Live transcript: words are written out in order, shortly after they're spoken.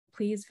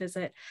please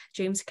visit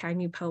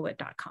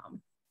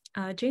jamescagneypoet.com.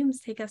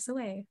 James, take us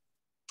away.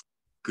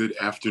 Good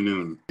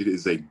afternoon. It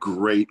is a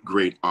great,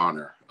 great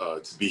honor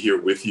to be here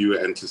with you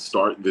and to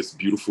start this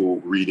beautiful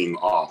reading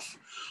off.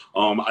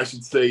 I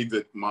should say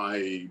that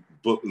my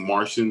book,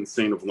 Martian,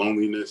 Saint of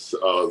Loneliness,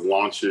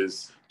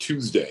 launches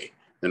Tuesday,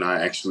 and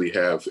I actually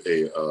have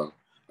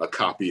a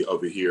copy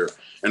of it here,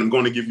 and I'm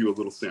going to give you a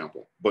little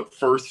sample. But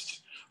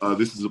first,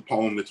 this is a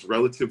poem that's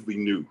relatively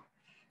new,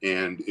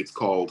 and it's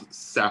called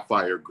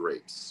Sapphire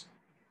Grapes.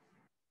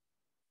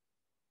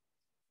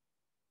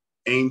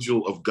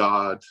 Angel of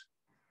God,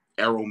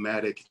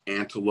 aromatic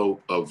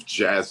antelope of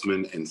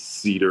jasmine and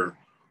cedar,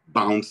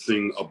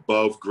 bouncing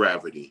above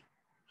gravity,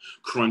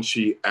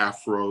 crunchy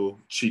afro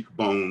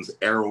cheekbones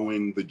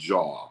arrowing the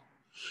jaw,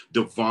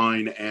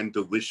 divine and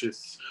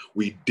delicious,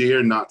 we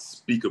dare not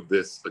speak of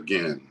this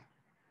again.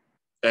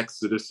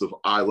 Exodus of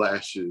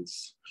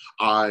eyelashes,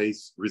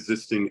 eyes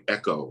resisting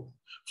echo,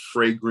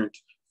 fragrant,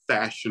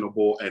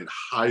 fashionable, and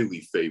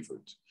highly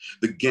favored.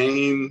 The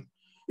game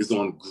is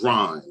on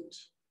grind,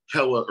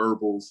 hella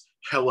herbals,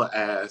 hella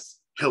ass,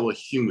 hella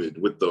humid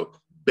with the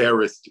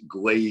barest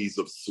glaze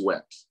of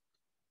sweat.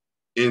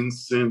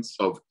 Incense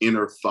of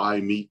inner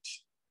thigh meat,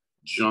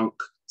 junk,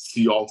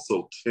 see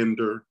also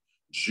tender,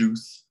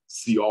 juice,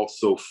 see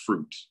also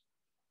fruit.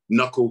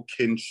 Knuckle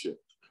kinship,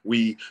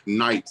 we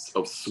knights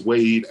of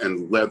suede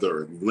and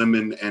leather,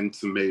 lemon and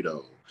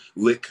tomato,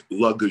 lick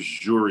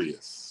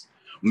luxurious,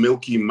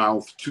 milky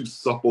mouth too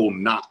supple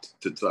not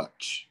to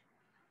touch.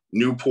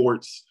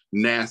 Newports,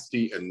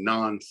 nasty and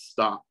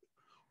non-stop,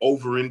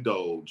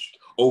 overindulged,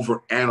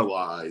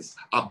 overanalyzed,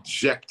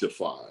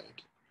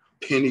 objectified.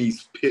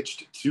 Pennies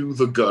pitched to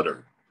the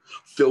gutter,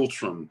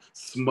 philtrum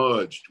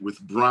smudged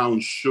with brown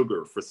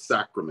sugar for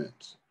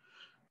sacrament.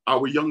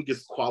 Our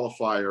youngest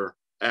qualifier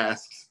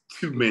asks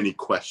too many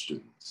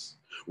questions.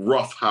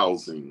 Rough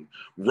housing,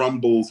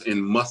 rumbles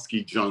in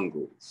musky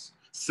jungles,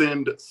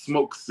 send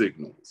smoke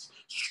signals,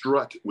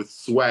 strut with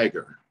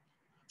swagger,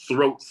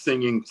 throat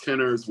singing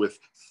tenors with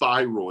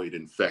thyroid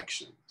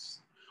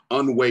infections,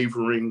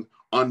 unwavering,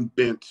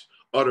 unbent,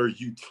 utter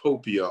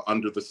utopia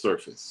under the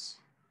surface.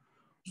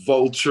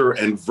 Vulture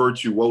and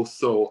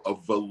virtuoso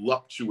of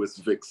voluptuous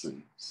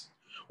vixens.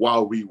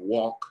 While we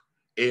walk,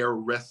 air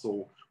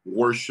wrestle,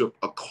 worship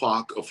a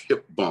clock of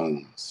hip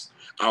bones.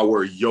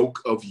 Our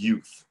yoke of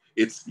youth,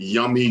 its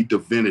yummy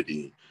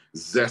divinity,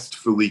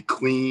 zestfully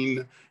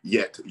clean,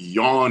 yet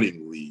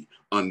yawningly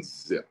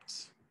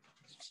unzipped.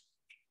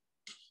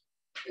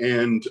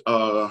 And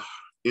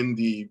in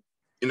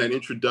that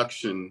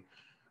introduction,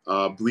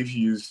 I believe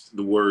you used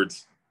the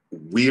words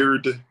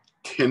weird,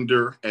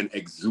 tender, and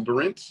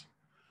exuberant.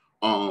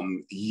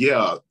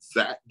 Yeah,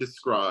 that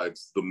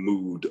describes the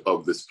mood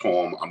of this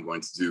poem I'm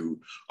going to do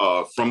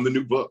from the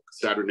new book,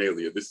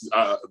 Saturnalia. This is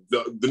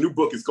the new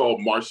book is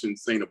called Martian,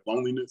 Saint of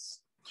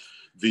Loneliness.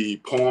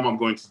 The poem I'm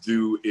going to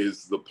do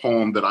is the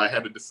poem that I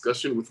had a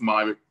discussion with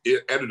my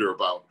editor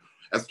about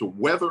as to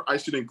whether I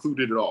should include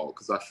it at all,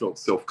 because I felt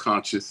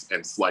self-conscious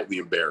and slightly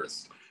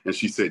embarrassed. And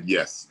she said,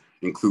 yes,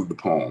 include the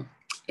poem.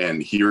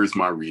 And here's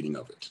my reading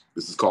of it.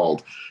 This is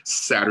called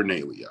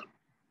Saturnalia.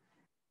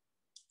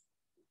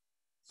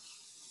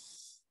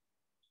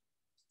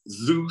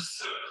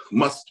 Zeus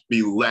must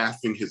be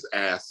laughing his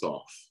ass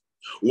off,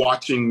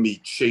 watching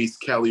me chase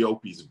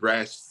Calliope's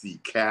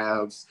brassy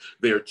calves,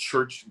 their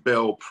church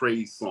bell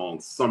praise song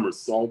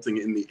somersaulting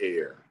in the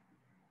air.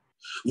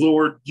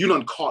 Lord, you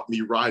done caught me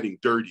riding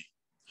dirty,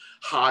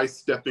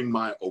 high-stepping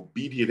my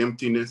obedient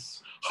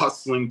emptiness,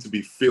 hustling to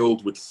be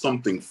filled with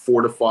something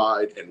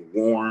fortified and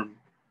warm.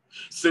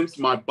 Since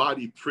my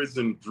body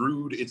prison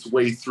brewed its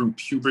way through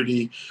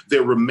puberty,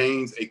 there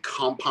remains a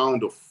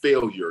compound of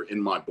failure in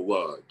my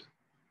blood.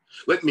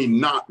 Let me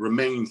not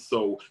remain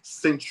so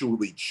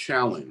sensually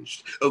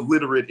challenged,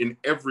 illiterate in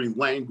every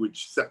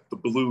language except the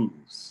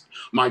blues.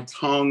 My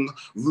tongue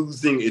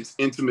losing its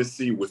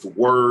intimacy with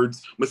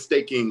words,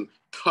 mistaking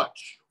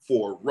touch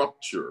for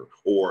rupture,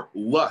 or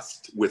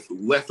lust with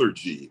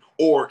lethargy,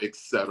 or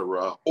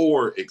etc.,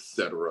 or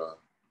etc.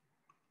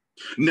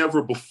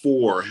 Never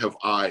before have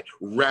I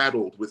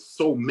rattled with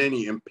so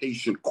many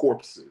impatient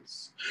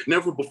corpses.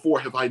 Never before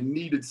have I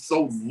needed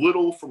so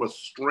little from a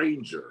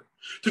stranger.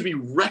 To be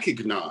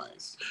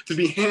recognized, to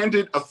be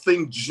handed a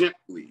thing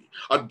gently,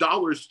 a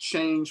dollar's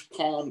change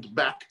palmed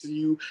back to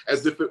you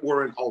as if it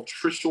were an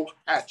altricial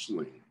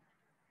hatchling.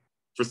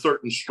 For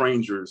certain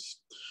strangers,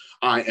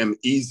 I am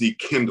easy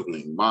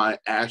kindling, my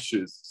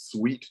ashes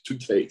sweet to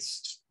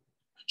taste.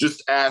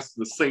 Just ask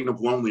the saint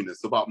of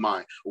loneliness about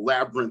my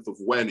labyrinth of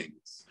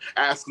weddings.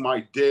 Ask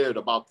my dead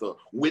about the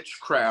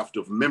witchcraft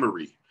of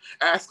memory.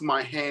 Ask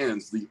my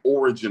hands the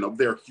origin of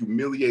their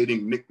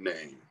humiliating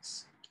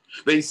nicknames.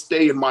 They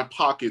stay in my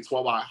pockets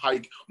while I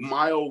hike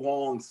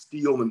mile-long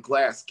steel and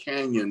glass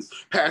canyons,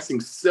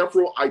 passing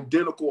several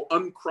identical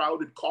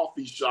uncrowded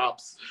coffee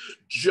shops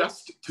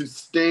just to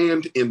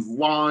stand in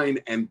line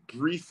and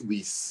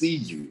briefly see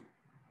you.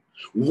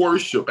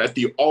 Worship at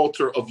the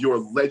altar of your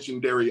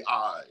legendary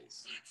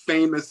eyes,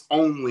 famous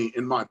only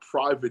in my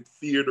private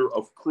theater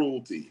of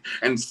cruelty,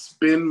 and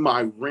spin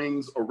my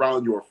rings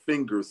around your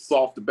fingers,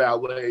 soft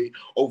ballet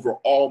over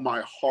all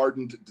my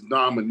hardened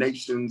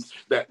denominations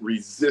that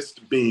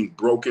resist being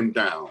broken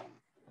down.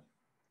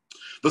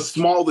 The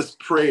smallest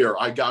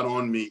prayer I got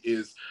on me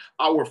is,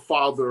 "Our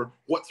Father,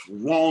 what's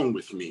wrong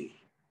with me?"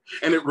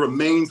 And it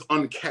remains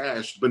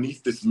uncashed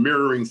beneath this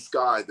mirroring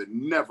sky that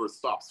never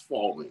stops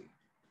falling.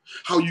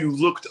 How you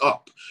looked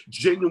up,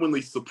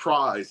 genuinely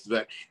surprised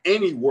that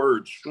any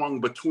word strung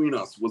between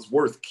us was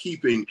worth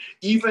keeping,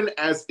 even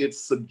as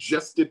its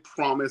suggested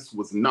promise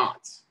was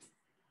not.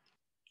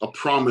 A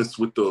promise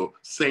with the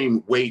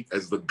same weight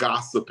as the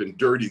gossip and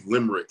dirty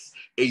limericks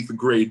 8th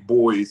grade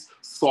boys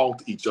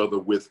salt each other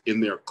with in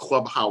their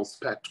clubhouse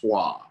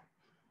patois.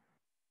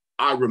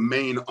 I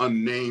remain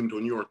unnamed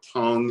on your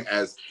tongue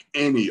as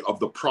any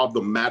of the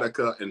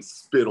problematica and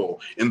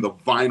spittle in the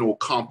vinyl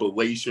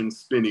compilation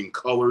spinning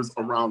colors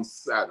around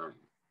Saturn.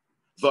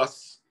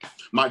 Thus,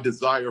 my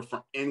desire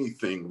for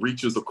anything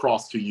reaches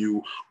across to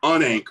you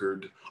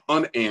unanchored,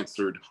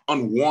 unanswered,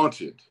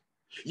 unwanted.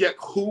 Yet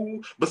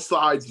who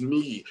besides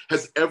me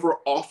has ever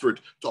offered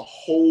to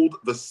hold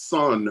the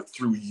sun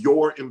through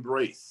your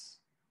embrace?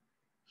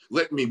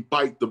 Let me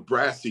bite the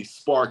brassy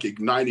spark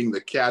igniting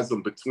the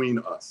chasm between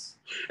us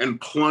and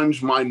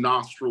plunge my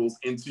nostrils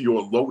into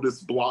your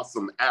lotus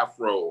blossom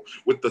afro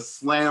with the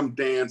slam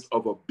dance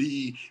of a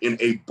bee in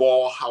a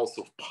ball house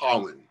of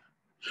pollen.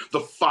 The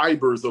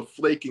fibers of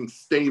flaking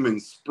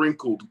stamens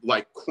sprinkled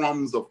like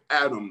crumbs of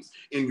atoms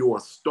in your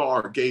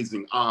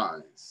star-gazing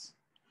eyes.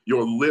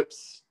 Your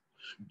lips,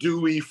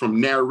 dewy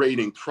from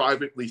narrating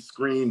privately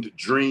screened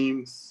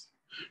dreams,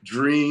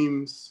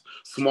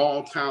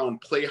 small town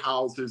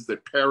playhouses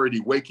that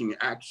parody waking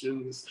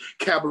actions,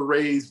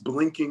 cabarets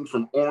blinking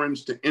from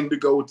orange to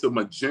indigo to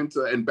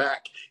magenta and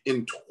back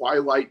in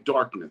twilight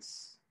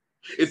darkness.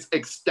 Its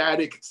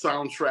ecstatic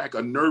soundtrack,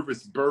 a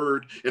nervous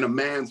bird in a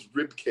man's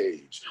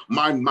ribcage,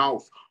 my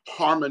mouth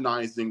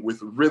harmonizing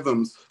with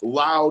rhythms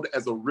loud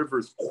as a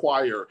river's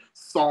choir,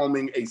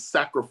 psalming a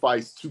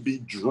sacrifice to be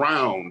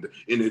drowned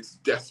in its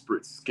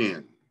desperate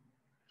skin.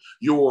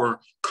 Your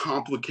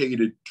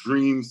complicated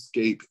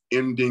dreamscape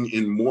ending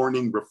in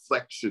morning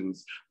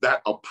reflections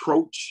that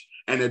approach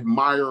and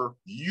admire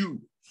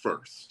you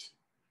first.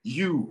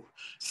 You,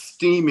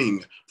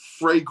 steaming,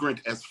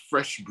 fragrant as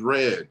fresh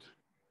bread.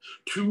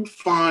 To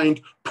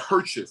find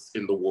purchase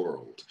in the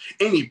world,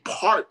 any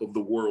part of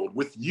the world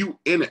with you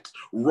in it,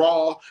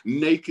 raw,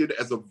 naked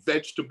as a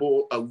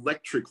vegetable,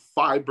 electric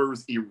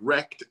fibers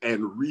erect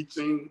and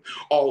reaching,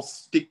 all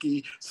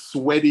sticky,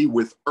 sweaty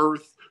with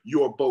earth,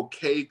 your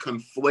bouquet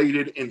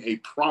conflated in a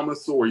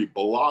promissory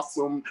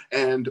blossom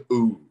and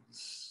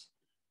ooze.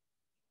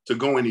 To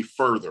go any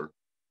further,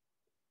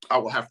 I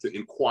will have to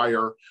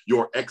inquire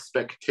your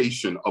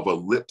expectation of a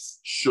lip's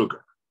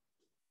sugar.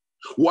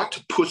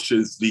 What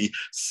pushes the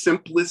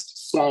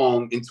simplest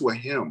song into a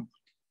hymn?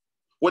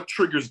 What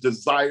triggers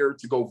desire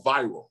to go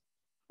viral?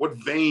 What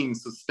vein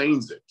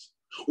sustains it?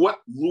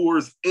 What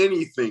lures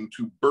anything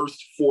to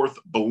burst forth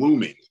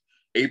blooming?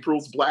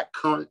 April's black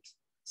currant,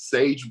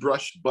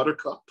 sagebrush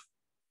buttercup?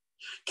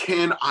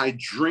 Can I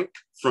drink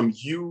from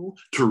you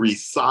to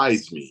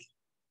resize me?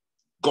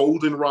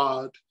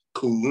 Goldenrod,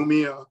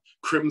 Columia,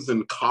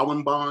 crimson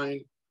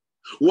columbine?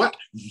 What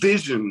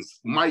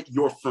visions might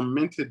your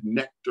fermented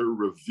nectar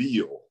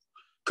reveal?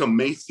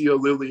 Camassia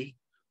lily,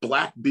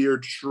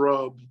 blackbeard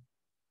shrub.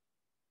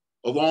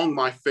 Along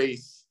my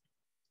face,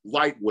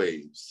 light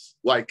waves,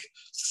 like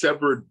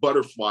severed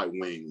butterfly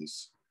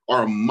wings,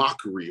 are a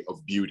mockery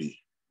of beauty.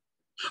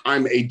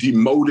 I'm a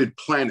demoted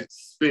planet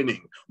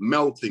spinning,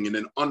 melting in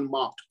an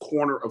unmopped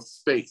corner of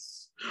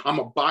space. I'm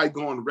a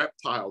bygone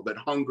reptile that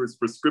hungers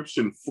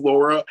prescription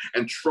flora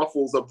and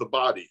truffles of the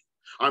body.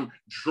 I'm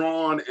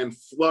drawn and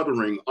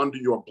fluttering under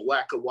your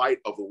black light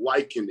of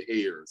lichen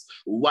hairs,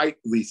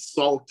 lightly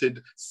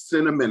salted,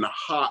 cinnamon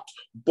hot,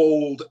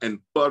 bold and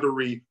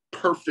buttery,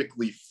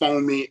 perfectly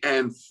foamy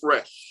and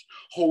fresh,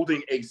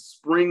 holding a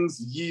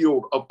spring's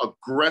yield of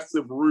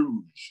aggressive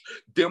rouge,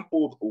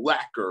 dimpled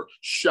lacquer,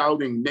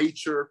 shouting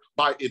nature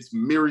by its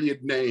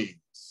myriad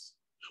names.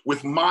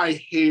 With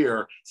my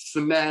hair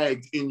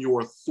snagged in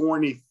your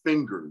thorny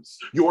fingers,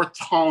 your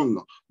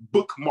tongue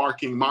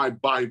bookmarking my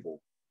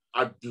Bible,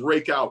 I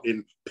break out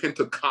in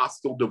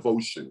Pentecostal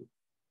devotion.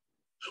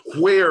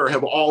 Where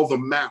have all the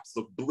maps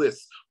of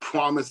bliss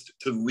promised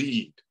to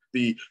lead?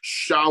 The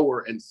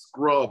shower and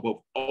scrub of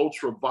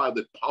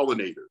ultraviolet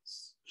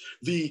pollinators,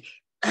 the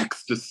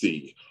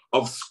ecstasy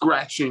of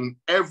scratching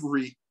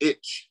every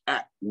itch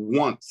at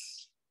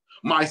once.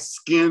 My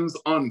skin's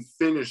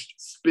unfinished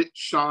spit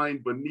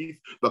shine beneath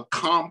the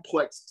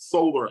complex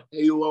solar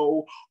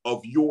halo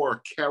of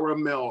your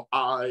caramel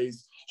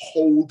eyes,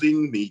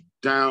 holding me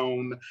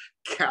down,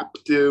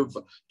 captive,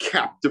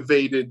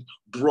 captivated,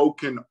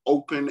 broken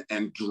open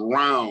and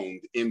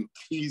drowned in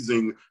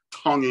teasing,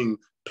 tonguing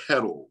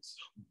petals,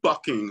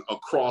 bucking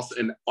across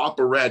an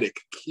operatic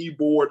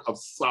keyboard of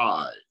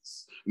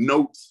sighs,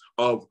 notes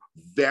of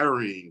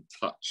varying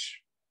touch.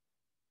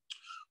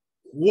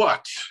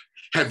 What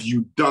have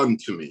you done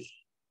to me?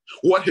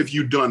 What have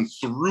you done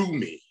through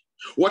me?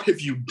 What have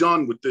you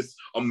done with this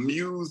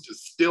amused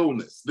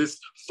stillness, this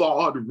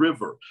thawed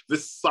river,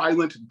 this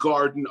silent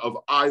garden of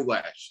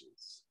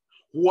eyelashes?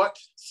 What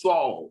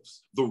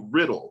solves the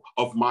riddle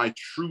of my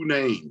true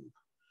name?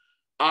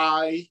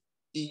 I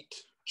eat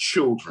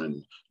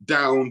children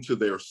down to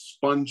their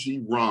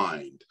spongy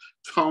rind,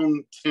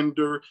 tongue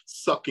tender,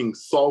 sucking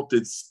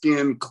salted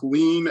skin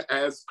clean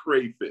as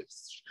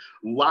crayfish,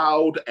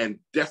 loud and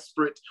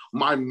desperate,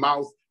 my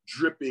mouth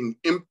dripping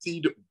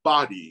emptied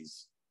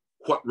bodies,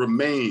 what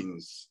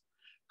remains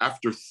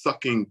after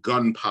sucking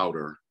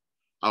gunpowder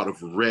out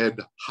of red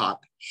hot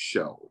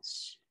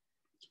shells.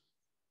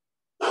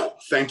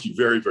 Thank you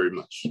very, very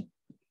much.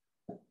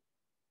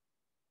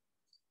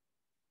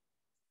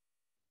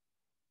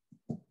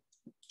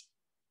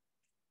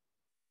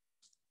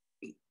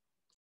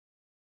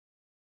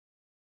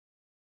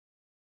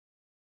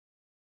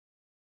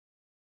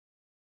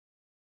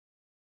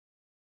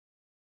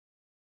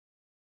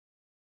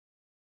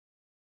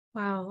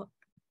 Wow,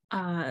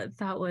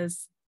 that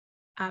was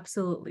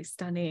absolutely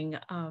stunning.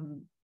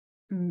 I'm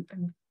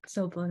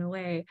so blown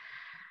away.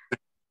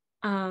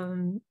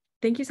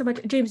 Thank you so much.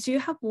 James, do you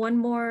have one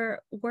more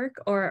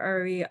work, or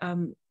are we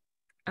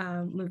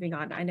moving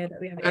on? I know that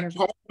we have an interview.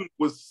 That poem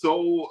was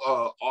so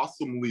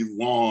awesomely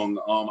long.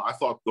 I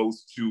thought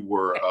those two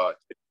were,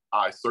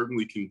 I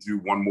certainly can do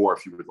one more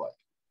if you would like.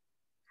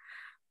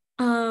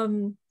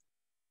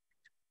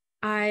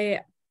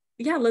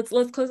 Yeah, let's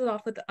close it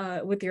off with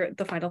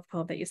the final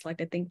poem that you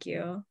selected. Thank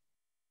you.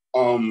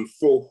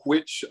 For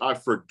which I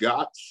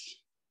forgot.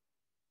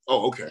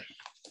 Oh, okay.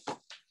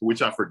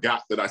 Which I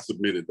forgot that I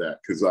submitted that,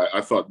 because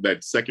I thought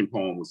that second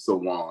poem was so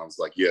long. I was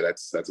like, yeah,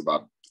 that's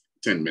about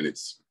 10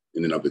 minutes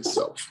in and of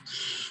itself.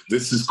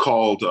 This is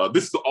called,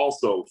 this is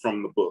also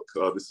from the book.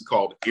 This is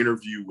called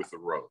Interview with a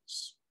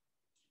Rose.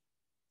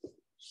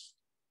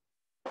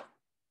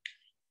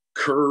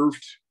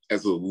 Curved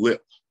as a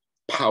lip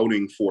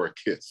pouting for a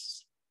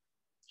kiss.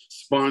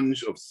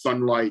 Sponge of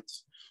sunlight,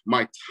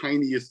 my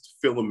tiniest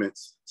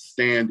filaments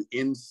stand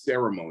in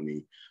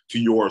ceremony to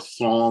your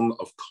song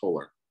of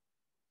color.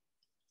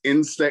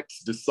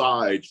 Insects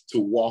decide to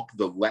walk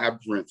the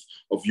labyrinth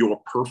of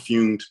your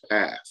perfumed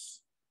path.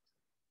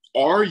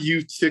 Are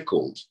you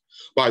tickled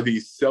by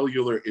these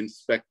cellular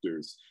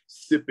inspectors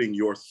sipping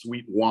your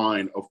sweet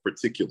wine of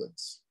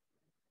particulates?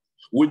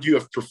 Would you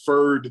have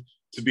preferred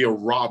to be a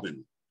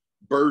robin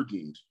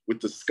burdened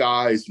with the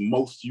sky's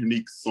most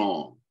unique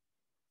song?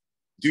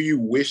 Do you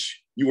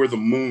wish you were the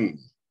moon,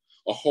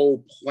 a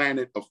whole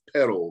planet of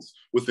petals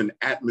with an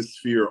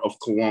atmosphere of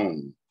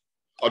cologne,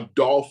 a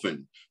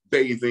dolphin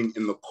bathing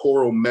in the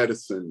coral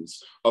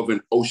medicines of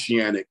an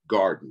oceanic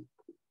garden?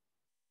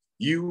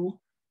 You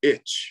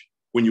itch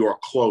when you are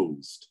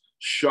closed,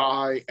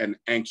 shy and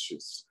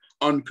anxious,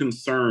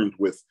 unconcerned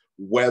with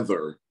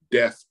weather,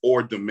 death,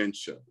 or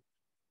dementia.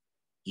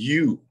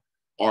 You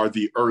are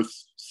the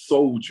earth's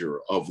soldier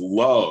of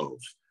love,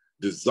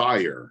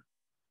 desire.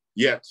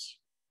 Yet,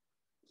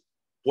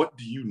 what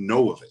do you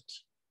know of it?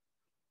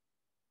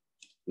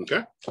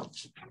 Okay.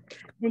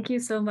 Thank you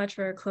so much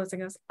for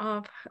closing us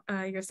off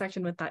your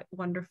section with that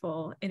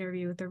wonderful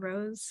interview with the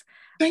rose.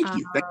 Thank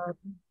you.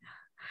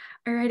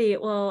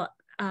 Alrighty, well,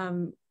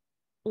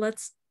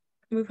 let's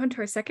move on to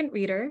our second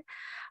reader.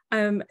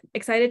 I'm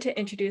excited to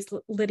introduce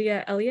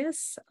Lydia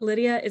Elias.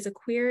 Lydia is a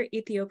queer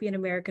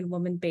Ethiopian-American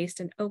woman based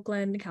in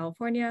Oakland,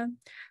 California.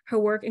 Her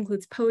work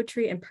includes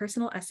poetry and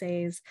personal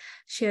essays.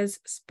 She has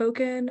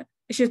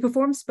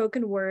performed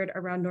spoken word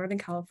around Northern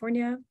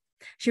California.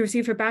 She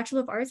received her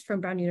Bachelor of Arts from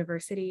Brown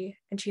University,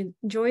 and she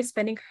enjoys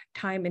spending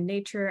time in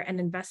nature and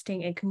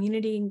investing in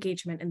community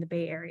engagement in the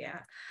Bay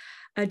Area.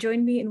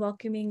 Join me in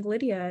welcoming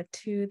Lydia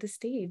to the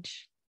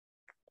stage.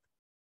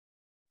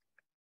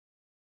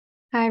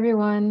 Hi,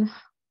 everyone.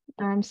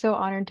 I'm so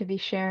honored to be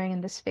sharing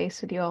in this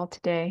space with you all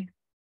today.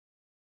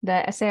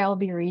 The essay I'll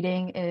be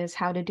reading is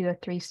How to Do a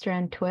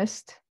Three-Strand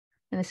Twist.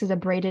 And this is a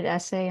braided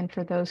essay. And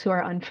for those who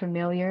are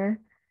unfamiliar,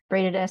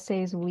 braided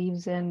essays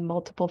weaves in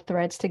multiple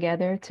threads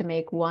together to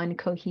make one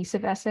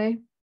cohesive essay.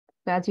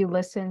 So as you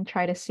listen,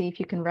 try to see if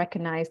you can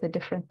recognize the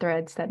different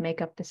threads that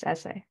make up this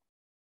essay.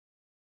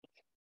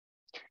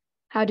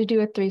 How to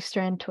do a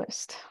three-strand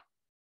twist.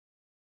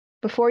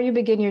 Before you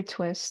begin your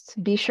twist,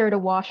 be sure to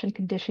wash and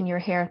condition your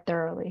hair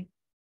thoroughly,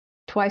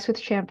 twice with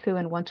shampoo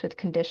and once with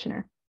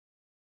conditioner.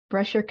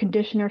 Brush your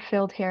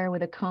conditioner-filled hair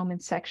with a comb in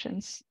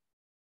sections.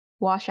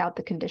 Wash out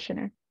the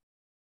conditioner.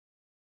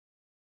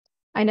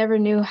 I never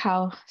knew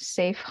how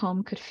safe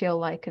home could feel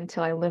like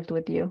until I lived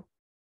with you.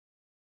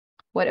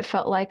 What it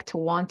felt like to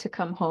want to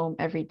come home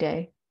every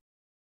day.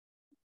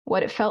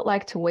 What it felt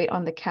like to wait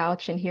on the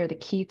couch and hear the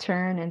key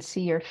turn and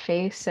see your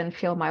face and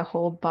feel my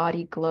whole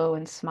body glow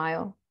and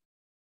smile.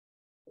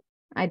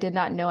 I did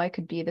not know I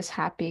could be this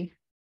happy.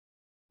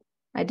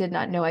 I did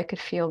not know I could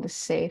feel this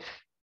safe,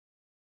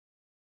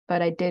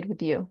 but I did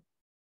with you.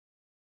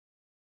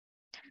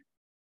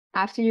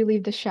 After you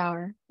leave the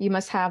shower, you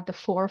must have the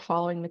 4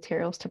 following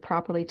materials to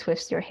properly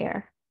twist your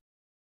hair: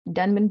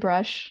 Denman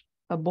brush,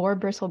 a boar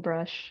bristle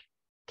brush,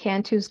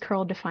 Cantu's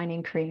curl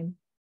defining cream,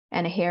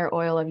 and a hair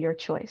oil of your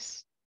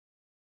choice.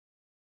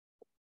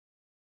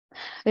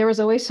 There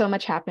was always so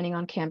much happening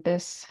on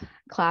campus: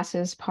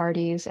 classes,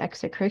 parties,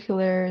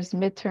 extracurriculars,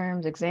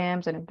 midterms,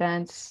 exams, and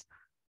events.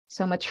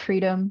 So much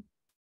freedom,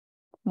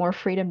 more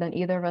freedom than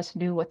either of us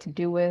knew what to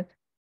do with.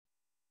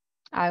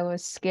 I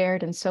was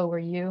scared, and so were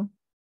you.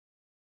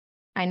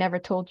 I never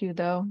told you,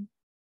 though.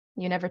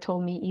 You never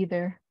told me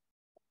either.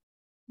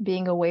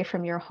 Being away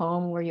from your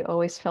home where you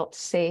always felt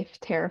safe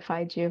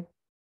terrified you.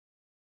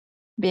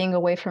 Being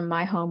away from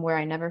my home where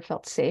I never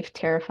felt safe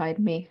terrified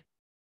me.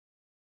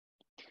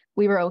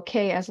 We were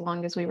okay as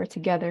long as we were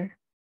together.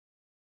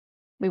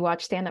 We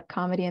watched stand-up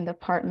comedy in the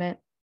apartment.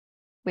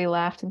 We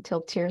laughed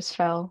until tears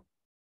fell.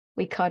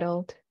 We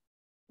cuddled.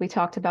 We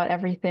talked about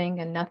everything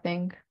and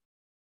nothing.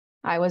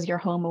 I was your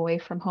home away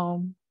from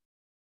home.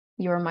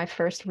 You were my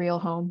first real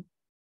home.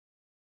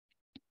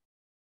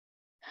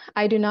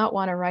 I do not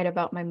want to write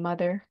about my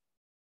mother.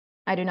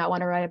 I do not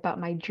want to write about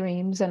my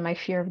dreams and my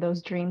fear of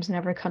those dreams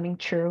never coming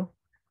true.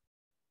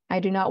 I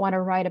do not want to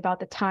write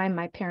about the time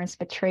my parents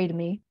betrayed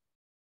me.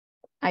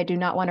 I do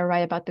not want to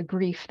write about the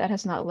grief that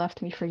has not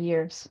left me for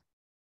years.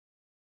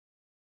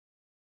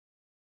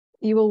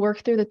 You will work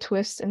through the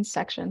twists and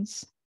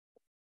sections.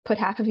 Put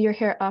half of your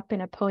hair up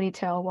in a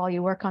ponytail while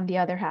you work on the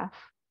other half.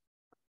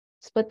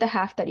 Split the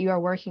half that you are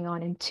working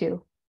on in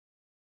two.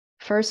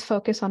 First,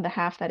 focus on the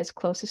half that is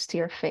closest to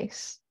your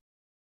face.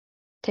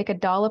 Take a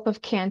dollop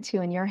of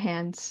Cantu in your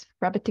hands,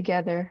 rub it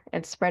together,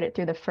 and spread it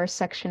through the first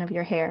section of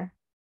your hair,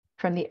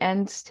 from the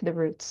ends to the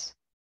roots.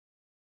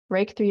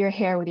 Rake through your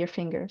hair with your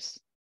fingers,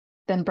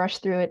 then brush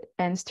through it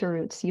ends to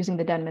roots using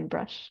the Denman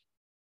brush.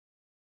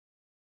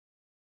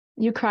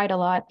 You cried a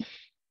lot.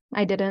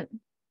 I didn't.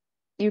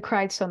 You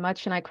cried so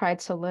much and I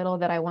cried so little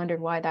that I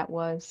wondered why that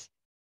was.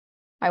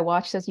 I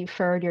watched as you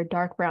furrowed your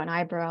dark brown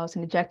eyebrows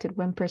and ejected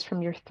whimpers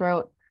from your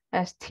throat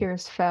as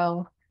tears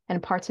fell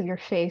and parts of your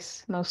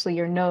face, mostly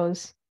your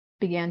nose,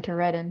 began to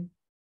redden.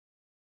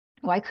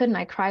 Why couldn't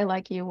I cry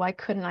like you? Why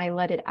couldn't I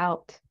let it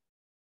out?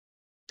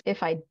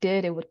 If I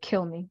did, it would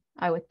kill me,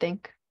 I would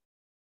think.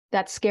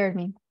 That scared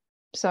me,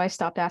 so I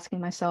stopped asking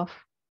myself.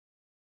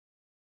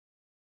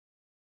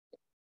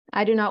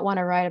 I do not want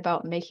to write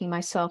about making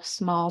myself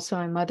small so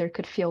my mother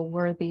could feel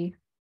worthy.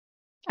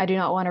 I do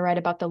not want to write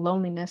about the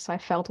loneliness I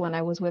felt when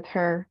I was with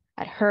her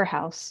at her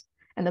house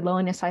and the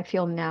loneliness I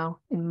feel now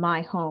in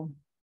my home.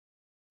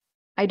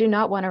 I do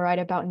not want to write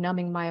about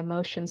numbing my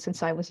emotions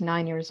since I was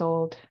 9 years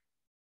old.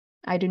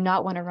 I do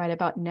not want to write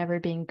about never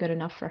being good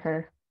enough for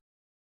her.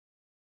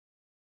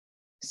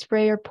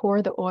 Spray or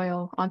pour the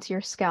oil onto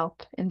your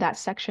scalp in that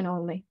section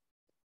only.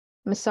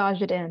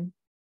 Massage it in.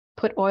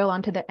 Put oil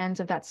onto the ends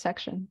of that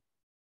section.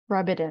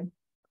 Rub it in.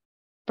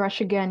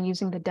 Brush again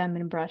using the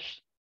Denman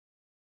brush.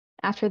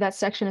 After that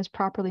section is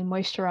properly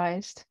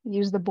moisturized,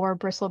 use the boar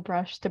bristle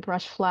brush to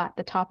brush flat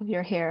the top of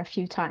your hair a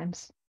few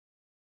times.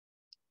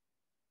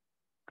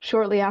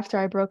 Shortly after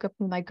I broke up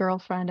with my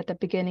girlfriend at the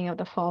beginning of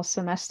the fall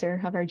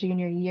semester of our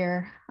junior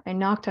year, I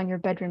knocked on your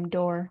bedroom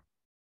door.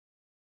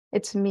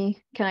 "It's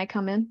me. Can I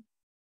come in?"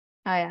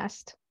 I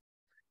asked.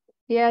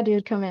 "Yeah,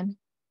 dude, come in,"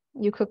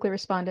 you quickly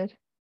responded.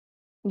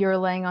 You were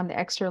laying on the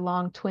extra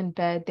long twin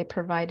bed they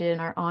provided in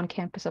our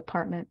on-campus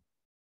apartment.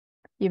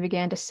 You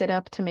began to sit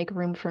up to make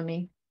room for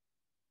me.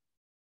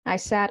 I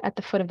sat at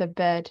the foot of the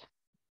bed.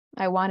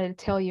 I wanted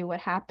to tell you what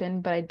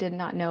happened, but I did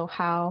not know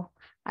how.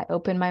 I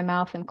opened my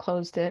mouth and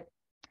closed it.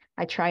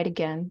 I tried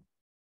again.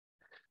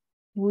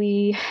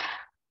 We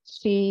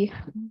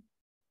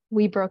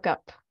broke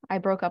up. I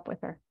broke up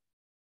with her.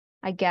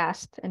 I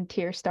gasped and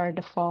tears started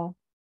to fall.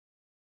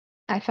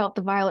 I felt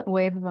the violent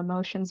wave of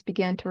emotions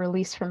begin to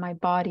release from my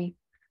body.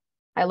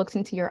 I looked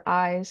into your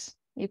eyes.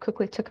 You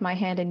quickly took my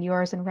hand in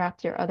yours and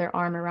wrapped your other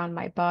arm around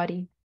my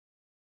body.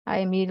 I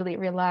immediately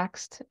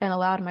relaxed and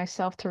allowed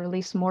myself to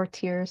release more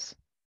tears,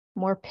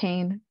 more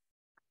pain.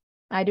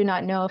 I do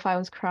not know if I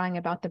was crying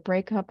about the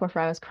breakup or if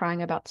I was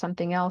crying about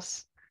something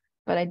else,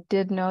 but I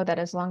did know that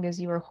as long as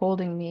you were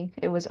holding me,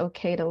 it was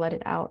okay to let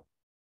it out.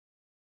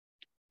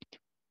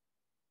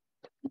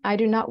 I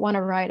do not want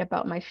to write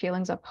about my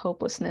feelings of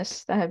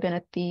hopelessness that have been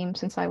a theme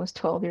since I was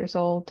 12 years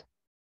old.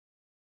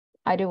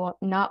 I do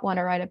not want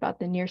to write about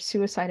the near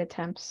suicide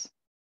attempts.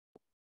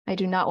 I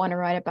do not want to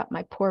write about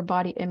my poor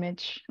body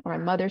image or my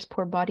mother's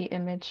poor body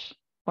image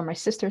or my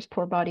sister's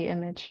poor body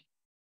image.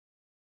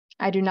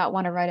 I do not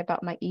want to write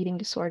about my eating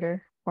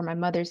disorder or my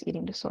mother's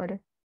eating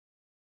disorder.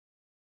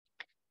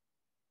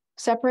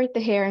 Separate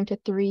the hair into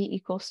 3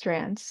 equal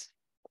strands.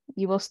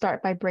 You will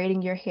start by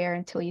braiding your hair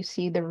until you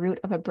see the root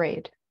of a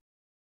braid.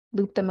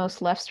 Loop the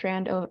most left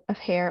strand of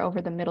hair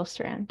over the middle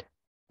strand.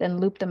 Then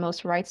loop the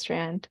most right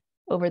strand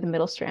over the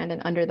middle strand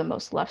and under the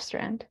most left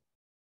strand,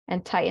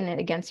 and tighten it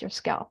against your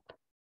scalp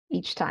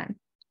each time.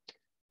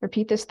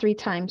 Repeat this 3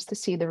 times to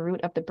see the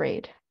root of the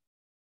braid.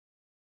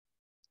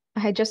 I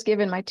had just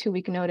given my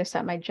 2-week notice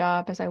at my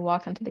job as I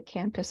walked onto the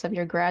campus of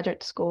your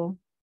graduate school.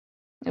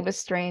 It was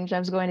strange. I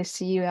was going to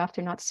see you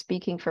after not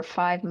speaking for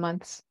 5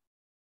 months.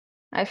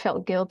 I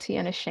felt guilty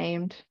and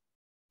ashamed.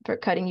 for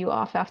cutting you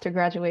off after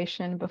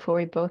graduation before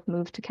we both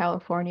moved to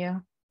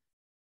California,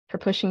 for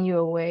pushing you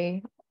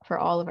away for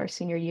all of our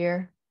senior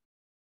year,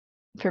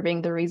 for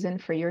being the reason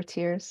for your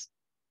tears.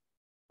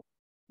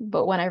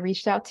 But when I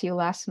reached out to you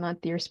last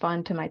month, you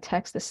responded to my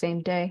text the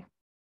same day.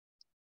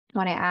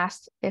 When I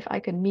asked if I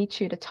could meet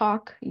you to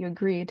talk, you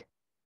agreed.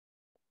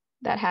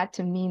 That had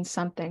to mean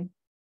something.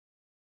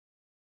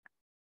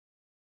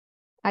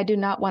 I do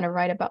not want to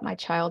write about my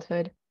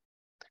childhood.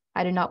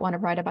 I do not want to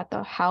write about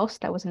the house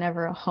that was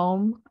never a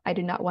home. I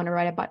do not want to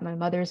write about my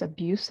mother's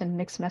abuse and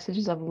mixed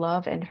messages of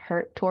love and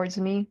hurt towards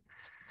me.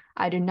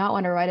 I do not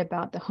want to write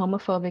about the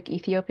homophobic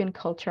Ethiopian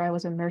culture I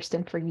was immersed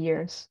in for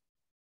years.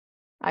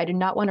 I do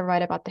not want to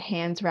write about the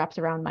hands wrapped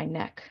around my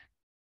neck.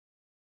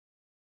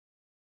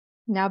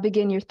 Now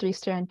begin your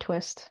 3-strand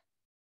twist.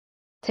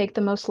 Take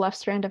the most left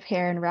strand of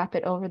hair and wrap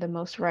it over the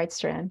most right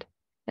strand,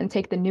 and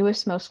take the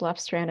newest most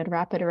left strand and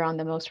wrap it around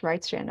the most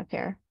right strand of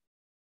hair.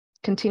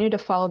 Continue to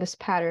follow this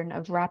pattern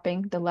of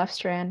wrapping the left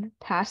strand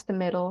past the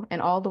middle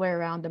and all the way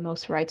around the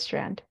most right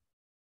strand.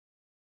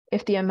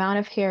 If the amount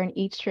of hair in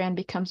each strand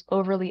becomes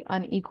overly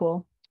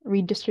unequal,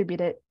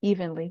 redistribute it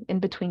evenly in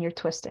between your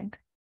twisting.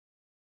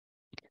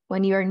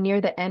 When you are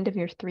near the end of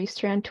your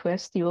 3-strand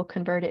twist, you will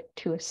convert it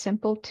to a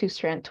simple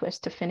 2-strand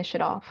twist to finish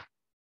it off.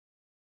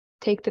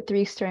 Take the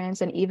 3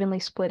 strands and evenly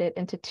split it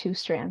into 2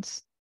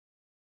 strands.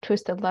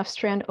 Twist the left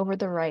strand over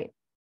the right,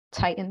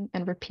 tighten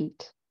and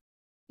repeat.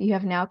 You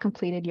have now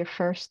completed your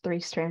first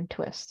 3-strand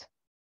twist.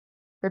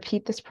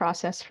 Repeat this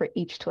process for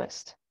each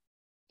twist.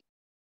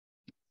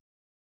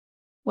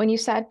 When you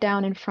sat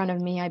down in front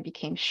of me, I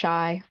became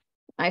shy.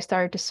 I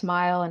started to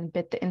smile and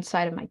bit the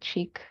inside of my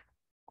cheek.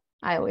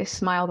 I always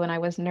smiled when I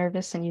was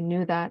nervous, and you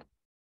knew that.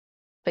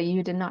 But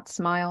you did not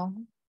smile.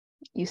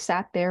 You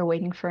sat there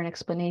waiting for an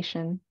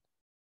explanation.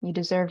 You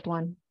deserved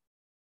one.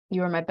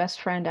 You were my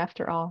best friend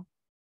after all.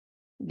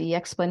 The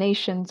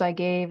explanations I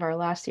gave our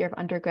last year of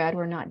undergrad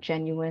were not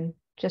genuine,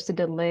 just a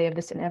delay of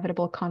this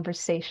inevitable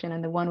conversation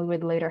and the one we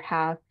would later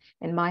have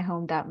in my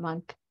home that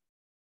month.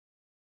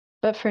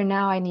 But for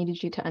now, I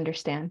needed you to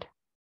understand.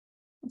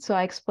 So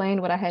I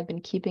explained what I had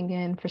been keeping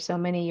in for so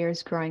many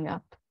years growing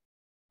up.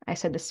 I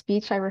said the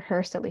speech I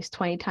rehearsed at least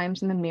 20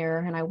 times in the mirror,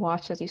 and I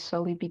watched as you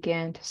slowly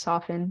began to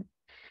soften.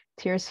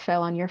 Tears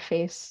fell on your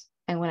face,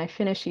 and when I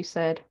finished, you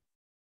said,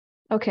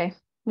 "Okay,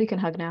 we can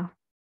hug now."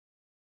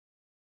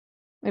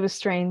 It was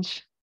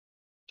strange.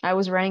 I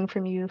was running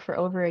from you for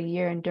over a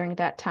year, and during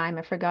that time,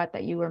 I forgot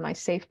that you were my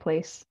safe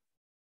place.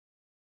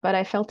 But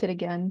I felt it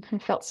again.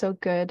 It felt so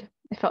good.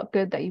 It felt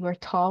good that you were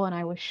tall and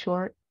I was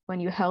short. When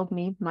you held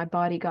me, my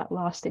body got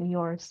lost in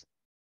yours.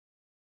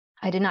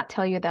 I did not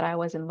tell you that I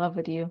was in love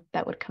with you.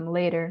 That would come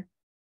later.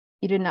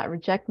 You did not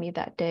reject me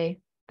that day.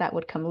 That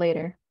would come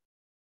later.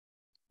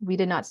 We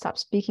did not stop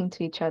speaking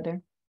to each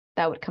other.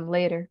 That would come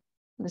later,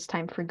 this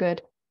time for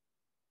good.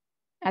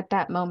 At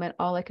that moment,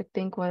 all I could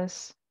think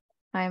was,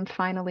 I am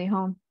finally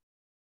home.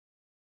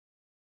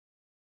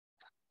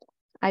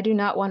 I do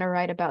not want to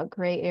write about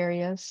gray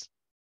areas.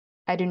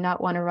 I do not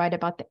want to write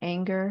about the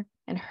anger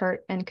and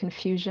hurt and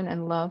confusion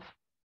and love.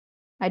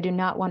 I do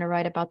not want to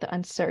write about the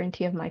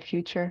uncertainty of my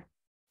future.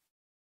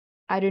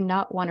 I do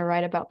not want to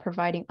write about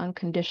providing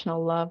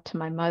unconditional love to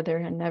my mother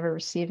and never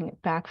receiving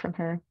it back from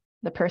her,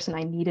 the person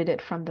I needed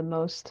it from the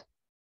most.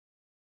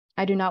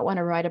 I do not want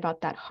to write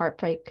about that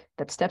heartbreak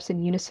that steps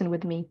in unison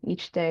with me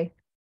each day.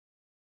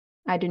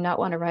 I do not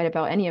want to write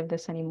about any of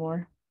this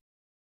anymore.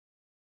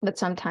 But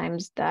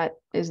sometimes that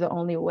is the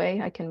only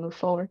way I can move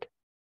forward,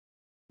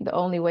 the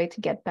only way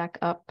to get back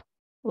up,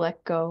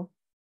 let go,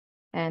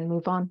 and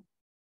move on.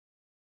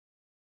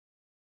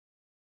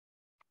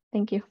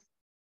 Thank you.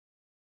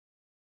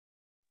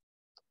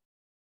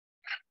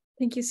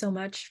 Thank you so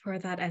much for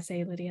that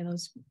essay, Lydia. That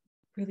was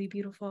really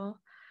beautiful.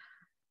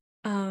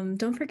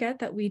 Don't forget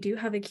that we do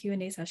have a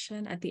Q&A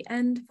session at the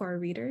end for our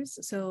readers.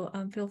 So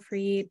feel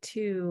free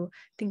to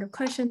think of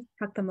questions,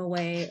 tuck them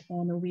away,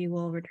 and we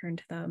will return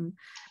to them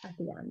at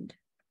the end.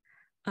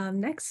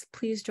 Next,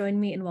 please join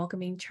me in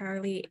welcoming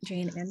Charlie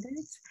Jane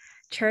Anders.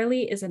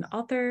 Charlie is an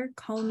author,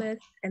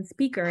 columnist, and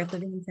speaker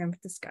living in San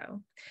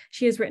Francisco.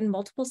 She has written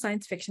multiple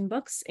science fiction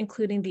books,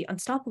 including the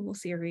Unstoppable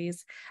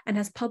series, and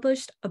has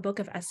published a book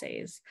of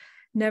essays,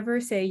 Never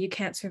Say You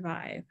Can't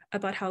Survive,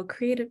 about how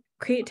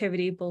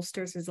creativity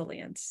bolsters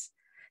resilience.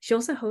 She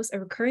also hosts a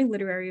recurring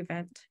literary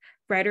event,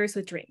 Writers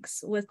with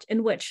Drinks,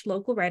 in which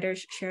local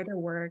writers share their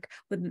work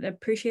with an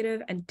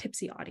appreciative and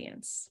tipsy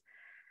audience.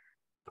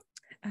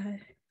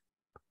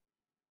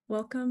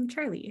 Welcome,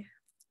 Charlie.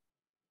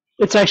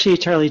 It's actually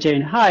Charlie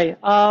Jane. Hi.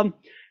 I'll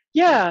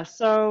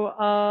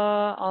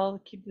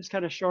keep this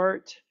kind of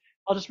short.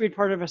 I'll just read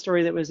part of a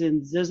story that was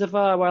in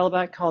Ziziva a while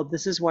back called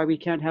This Is Why We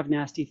Can't Have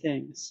Nasty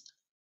Things.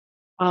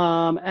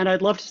 And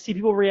I'd love to see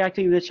people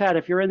reacting in the chat.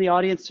 If you're in the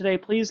audience today,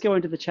 please go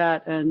into the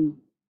chat and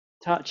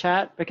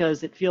chat,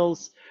 because it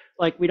feels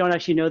like we don't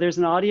actually know there's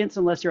an audience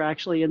unless you're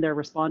actually in there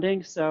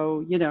responding.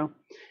 So,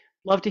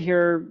 love to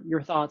hear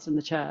your thoughts in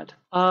the chat.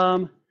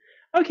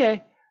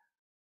 Okay.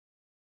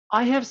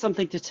 I have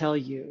something to tell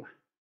you.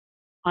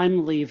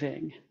 I'm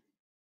leaving.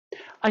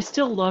 I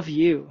still love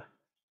you,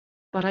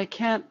 but I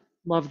can't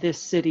love this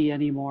city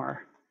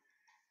anymore.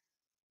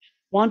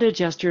 Wanda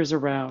gestures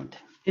around,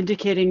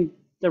 indicating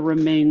the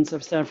remains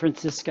of San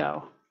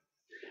Francisco.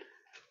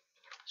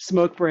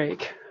 Smoke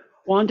break.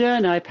 Wanda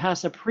and I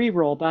pass a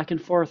pre-roll back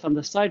and forth on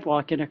the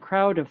sidewalk in a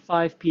crowd of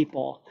 5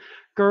 people.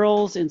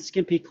 Girls in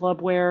skimpy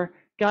clubwear,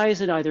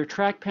 guys in either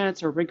track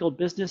pants or wrinkled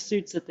business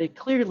suits that they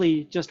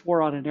clearly just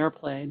wore on an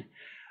airplane.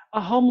 A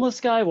homeless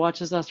guy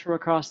watches us from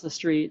across the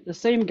street, the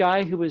same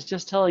guy who was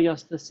just telling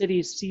us the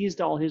city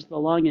seized all his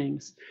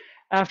belongings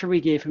after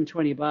we gave him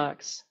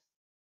 $20.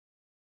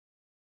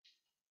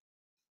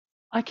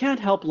 I can't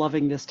help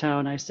loving this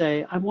town, I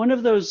say. I'm one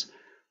of those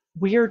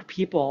weird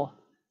people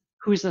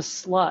who's a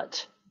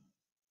slut,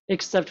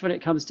 except when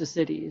it comes to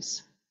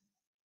cities.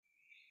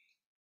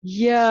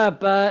 Yeah,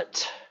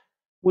 but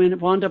when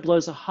Wanda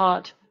blows a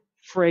hot,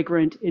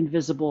 fragrant,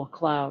 invisible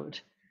cloud,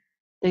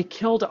 they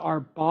killed our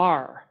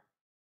bar.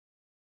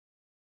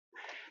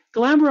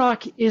 Glam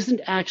Rock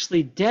isn't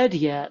actually dead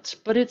yet,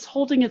 but it's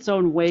holding its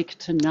own wake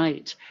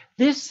tonight.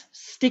 This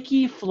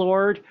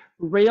sticky-floored,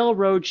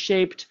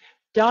 railroad-shaped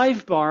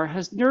dive bar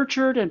has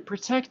nurtured and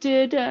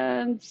protected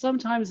and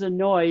sometimes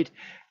annoyed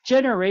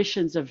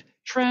generations of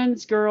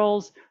trans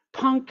girls,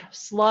 punk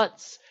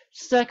sluts,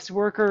 sex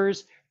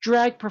workers,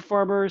 drag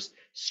performers,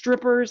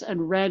 strippers,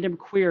 and random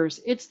queers.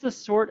 It's the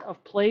sort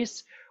of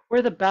place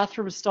where the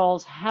bathroom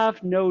stalls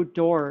have no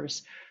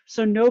doors,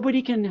 so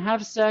nobody can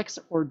have sex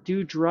or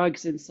do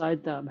drugs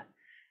inside them.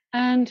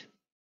 And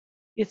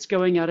it's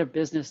going out of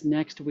business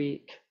next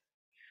week.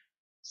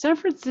 San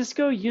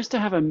Francisco used to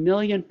have a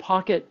million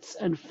pockets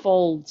and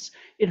folds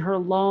in her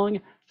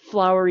long,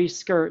 flowery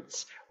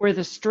skirts, where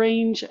the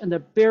strange and the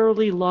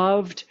barely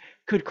loved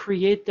could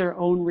create their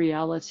own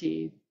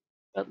reality.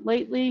 But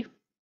lately,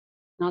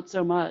 not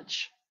so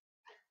much.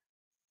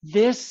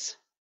 This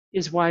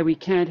is why we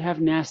can't have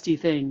nasty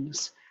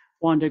things,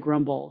 Wanda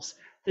grumbles.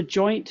 The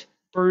joint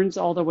burns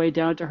all the way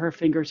down to her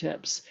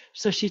fingertips,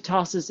 so she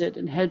tosses it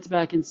and heads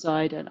back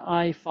inside, and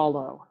I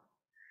follow.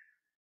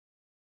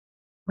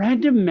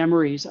 Random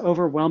memories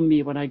overwhelm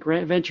me when I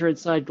venture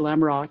inside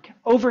Glam Rock.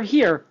 Over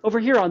here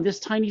on this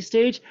tiny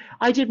stage,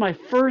 I did my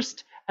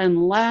first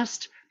and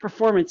last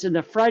performance in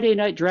the Friday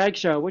night drag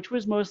show, which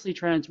was mostly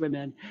trans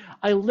women.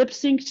 I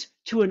lip-synced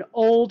to an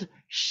old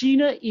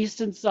Sheena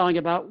Easton song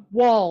about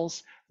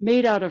walls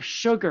made out of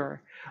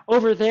sugar.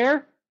 Over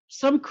there,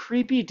 some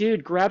creepy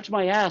dude grabbed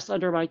my ass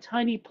under my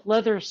tiny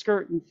pleather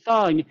skirt and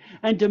thong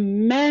and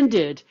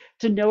demanded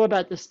to know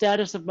about the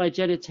status of my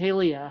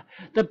genitalia.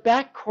 The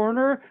back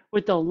corner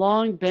with the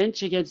long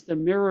bench against the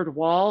mirrored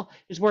wall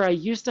is where I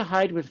used to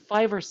hide with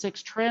 5 or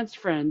 6 trans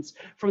friends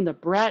from the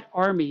brat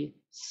army,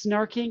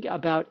 snarking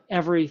about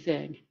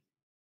everything.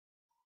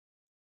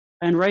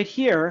 And right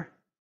here,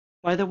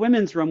 by the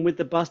women's room with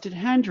the busted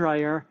hand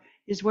dryer,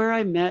 is where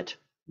I met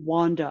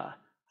Wanda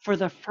for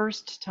the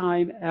first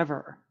time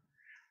ever.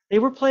 They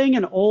were playing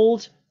an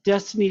old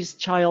Destiny's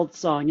Child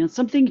song, and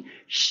something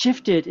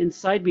shifted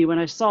inside me when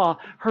I saw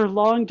her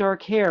long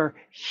dark hair,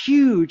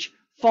 huge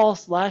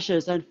false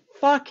lashes, and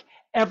fuck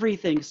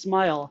everything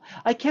smile.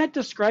 I can't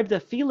describe the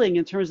feeling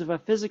in terms of a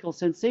physical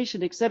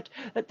sensation, except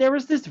that there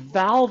was this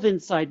valve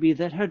inside me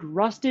that had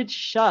rusted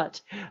shut,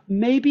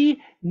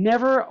 maybe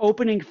never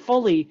opening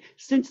fully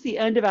since the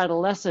end of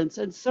adolescence,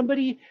 and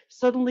somebody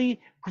suddenly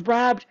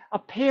grabbed a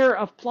pair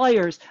of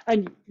pliers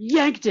and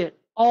yanked it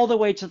all the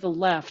way to the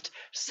left.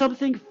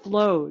 Something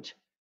flowed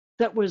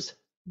that was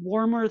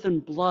warmer than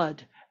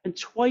blood and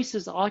twice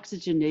as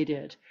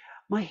oxygenated.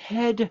 My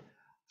head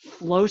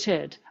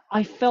floated.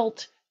 I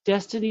felt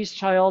Destiny's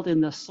Child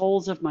in the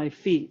soles of my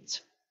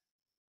feet.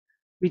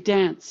 We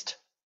danced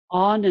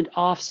on and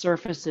off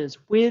surfaces,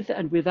 with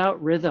and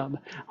without rhythm,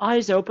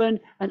 eyes open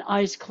and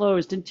eyes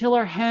closed, until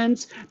our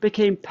hands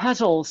became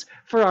petals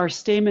for our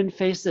stamen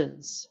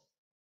faces.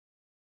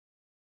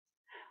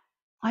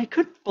 I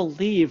couldn't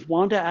believe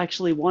Wanda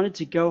actually wanted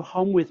to go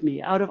home with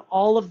me out of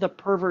all of the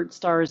pervert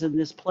stars in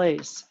this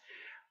place.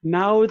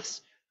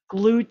 Mouths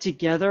glued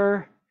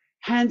together,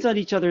 hands on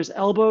each other's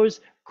elbows,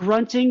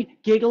 grunting,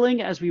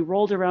 giggling as we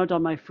rolled around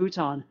on my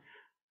futon.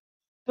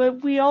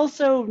 But we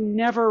also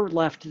never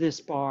left this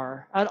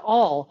bar at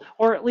all,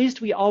 or at least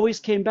we always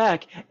came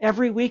back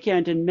every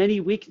weekend and many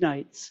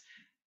weeknights.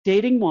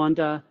 Dating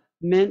Wanda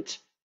meant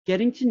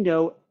getting to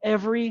know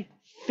every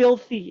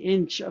filthy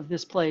inch of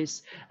this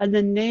place and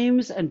the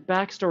names and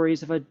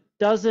backstories of a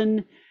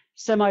dozen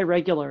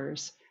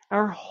semi-regulars.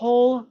 Our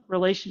whole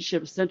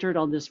relationship centered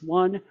on this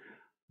one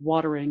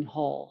watering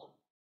hole.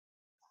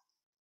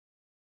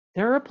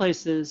 There are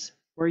places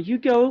where you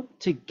go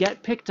to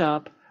get picked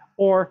up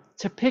or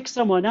to pick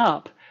someone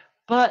up,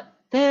 but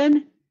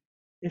then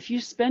if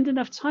you spend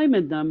enough time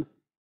in them,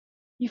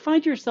 you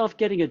find yourself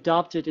getting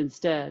adopted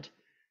instead,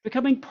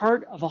 becoming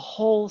part of a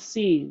whole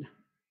scene.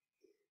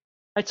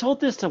 I told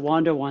this to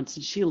Wanda once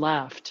and she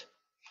laughed.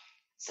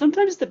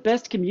 Sometimes the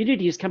best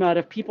communities come out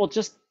of people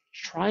just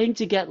trying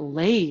to get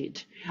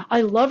laid.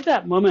 I love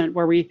that moment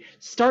where we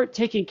start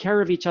taking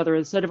care of each other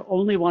instead of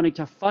only wanting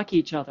to fuck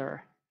each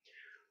other.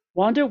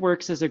 Wanda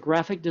works as a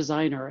graphic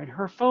designer, and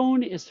her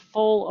phone is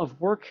full of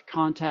work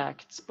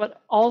contacts,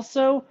 but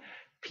also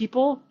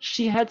people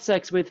she had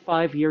sex with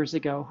 5 years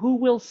ago who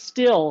will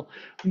still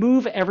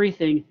move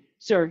everything,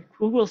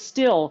 who will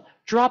still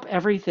drop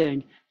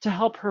everything to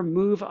help her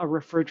move a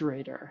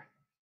refrigerator.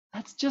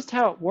 That's just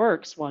how it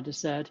works, Wanda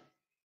said.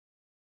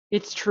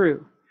 It's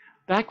true.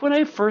 Back when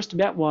I first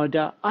met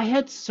Wanda, I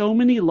had so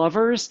many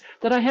lovers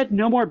that I had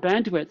no more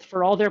bandwidth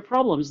for all their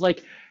problems.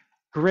 Like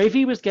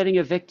Gravy was getting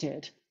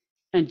evicted,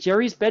 and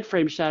Jerry's bed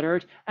frame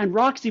shattered, and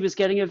Roxy was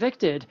getting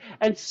evicted,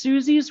 and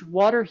Susie's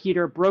water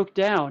heater broke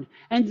down,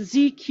 and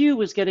ZQ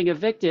was getting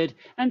evicted,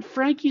 and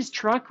Frankie's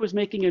truck was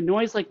making a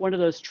noise like one of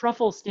those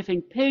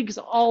truffle-sniffing pigs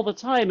all the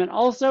time, and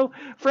also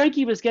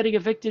Frankie was getting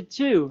evicted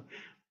too.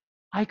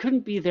 I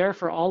couldn't be there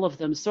for all of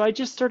them, so I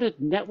just started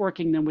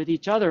networking them with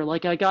each other.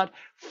 Like I got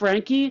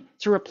Frankie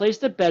to replace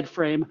the bed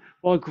frame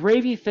while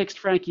Gravy fixed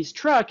Frankie's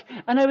truck,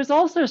 and I was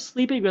also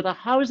sleeping with a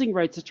housing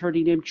rights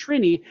attorney named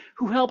Trini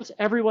who helped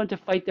everyone to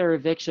fight their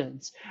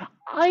evictions.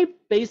 I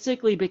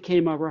basically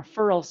became a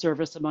referral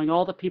service among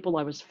all the people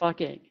I was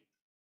fucking.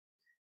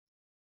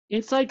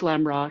 Inside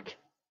Glamrock,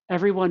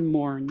 everyone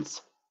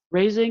mourns,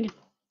 raising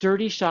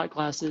dirty shot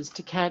glasses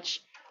to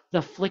catch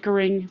the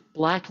flickering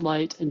black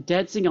light and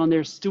dancing on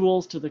their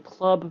stools to the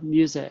club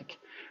music.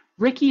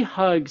 Ricky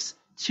hugs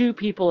 2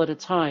 people at a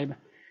time.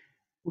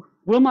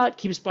 Wilmot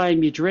keeps buying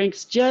me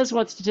drinks. Jez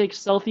wants to take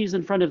selfies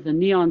in front of the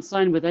neon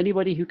sign with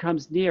anybody who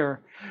comes near.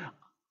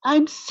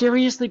 I'm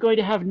seriously going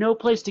to have no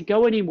place to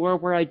go anymore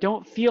where I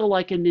don't feel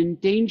like an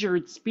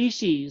endangered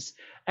species,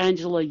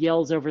 Angela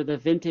yells over the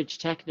vintage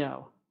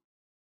techno.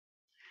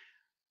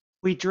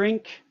 We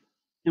drink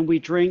and we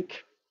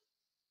drink,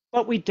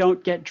 but we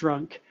don't get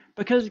drunk,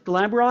 because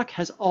Glamrock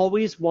has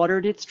always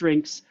watered its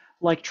drinks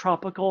like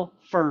tropical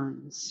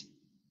ferns.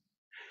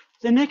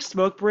 The next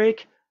smoke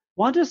break,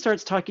 Wanda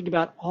starts talking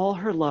about all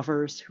her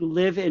lovers who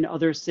live in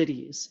other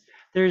cities.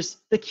 There's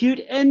the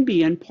cute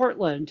Enby in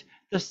Portland,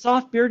 the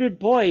soft-bearded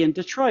boy in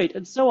Detroit,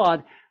 and so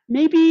on.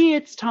 Maybe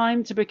it's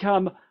time to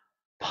become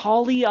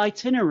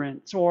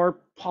poly-itinerant or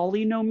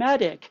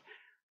poly-nomadic,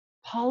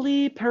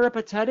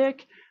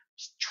 poly-peripatetic,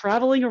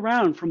 traveling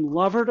around from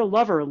lover to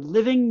lover,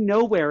 living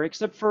nowhere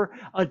except for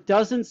a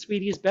dozen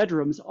Speedy's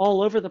bedrooms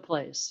all over the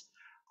place.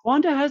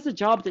 Wanda has a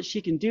job that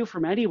she can do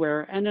from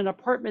anywhere and an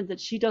apartment that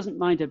she doesn't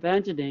mind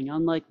abandoning,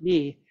 unlike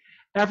me.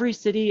 Every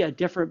city, a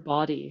different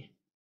body.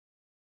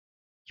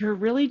 You're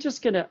really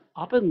just gonna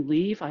up and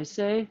leave, I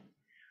say?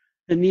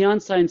 The neon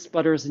sign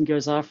sputters and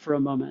goes off for a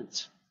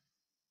moment.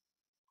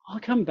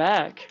 I'll come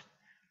back.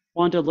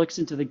 Wanda looks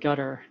into the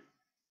gutter.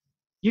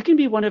 You can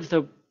be one of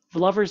the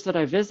lovers that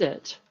I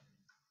visit.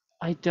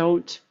 I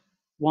don't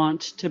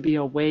want to be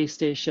a way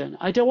station.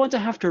 I don't want to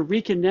have to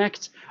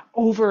reconnect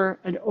over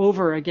and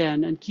over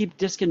again and keep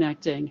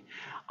disconnecting.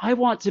 I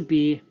want to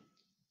be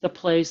the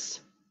place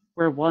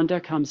where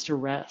Wanda comes to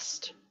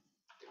rest.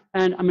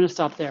 And I'm going to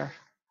stop there.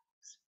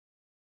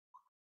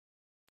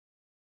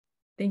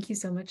 Thank you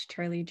so much,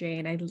 Charlie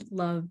Jane. I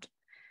loved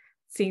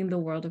seeing the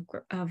world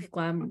of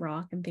glam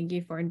rock, and thank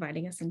you for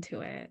inviting us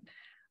into it.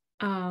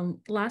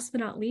 Last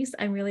but not least,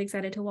 I'm really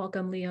excited to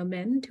welcome Lio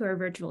Min to our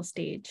virtual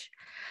stage.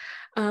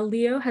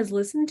 Lio has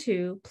listened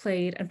to,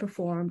 played, and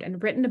performed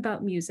and written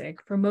about music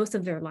for most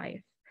of their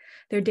life.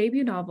 Their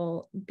debut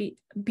novel,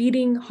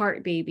 Beating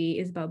Heart Baby,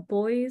 is about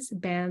boys,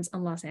 bands,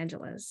 and Los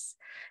Angeles.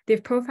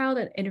 They've profiled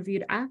and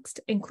interviewed acts,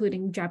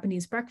 including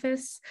Japanese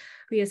Breakfast,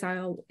 Rina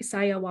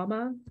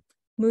Sawayama,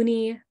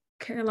 Mooney,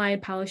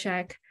 Caroline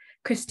Polachek,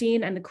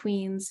 Christine and the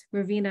Queens,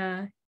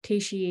 Raveena, Tei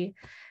Shi,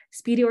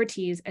 Speedy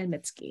Ortiz, and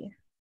Mitski.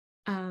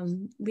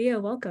 Lio,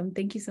 welcome.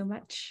 Thank you so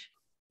much.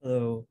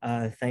 Hello,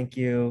 thank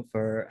you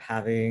for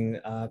having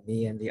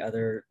me and the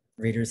other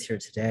readers here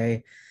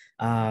today.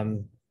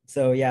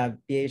 So yeah,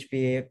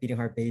 BHB, Beating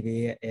Heart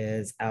Baby,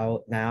 is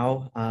out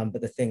now,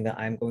 but the thing that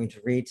I'm going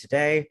to read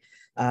today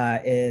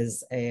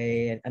is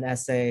an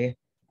essay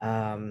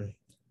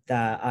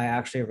that I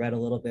actually read a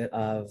little bit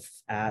of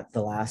at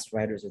the last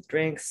Writers with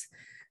Drinks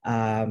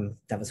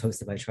that was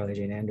hosted by Charlie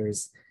Jane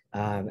Anders,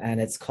 and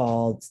it's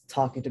called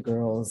Talking to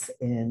Girls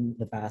in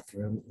the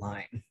Bathroom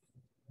Line.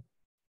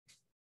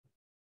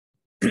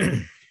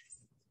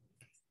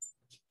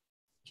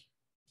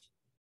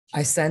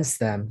 I sense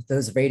them,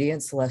 those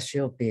radiant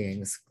celestial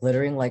beings,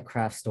 glittering like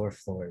craft store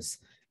floors.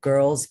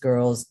 Girls,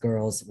 girls,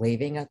 girls,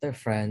 waving at their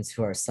friends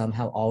who are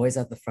somehow always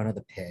at the front of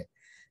the pit,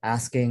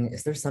 asking,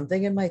 is there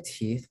something in my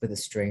teeth, with a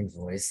strained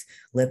voice,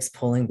 lips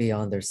pulling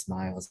beyond their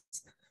smiles,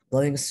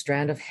 blowing a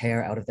strand of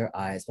hair out of their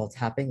eyes while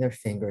tapping their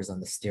fingers on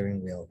the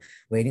steering wheel,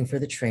 waiting for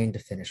the train to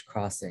finish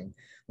crossing,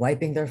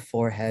 wiping their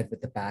forehead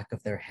with the back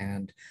of their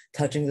hand,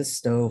 touching the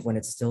stove when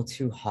it's still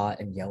too hot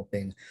and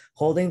yelping,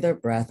 holding their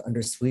breath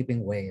under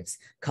sweeping waves,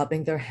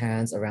 cupping their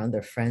hands around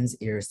their friends'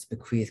 ears to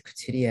bequeath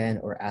quotidian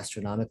or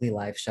astronomically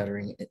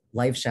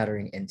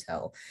life-shattering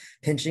intel,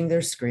 pinching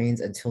their screens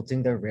and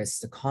tilting their wrists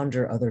to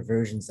conjure other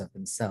versions of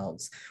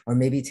themselves, or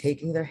maybe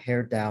taking their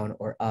hair down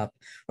or up,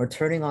 or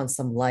turning on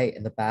some light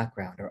in the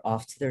background or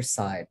off to their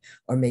side,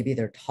 or maybe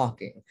they're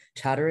talking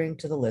chattering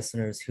to the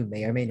listeners who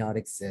may or may not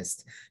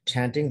exist,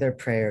 chanting their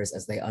prayers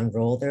as they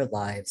unroll their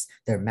lives,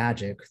 their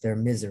magic, their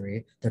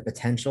misery, their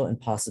potential and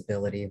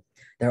possibility,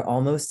 their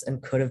almost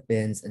and could have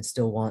beens and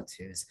still want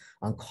tos,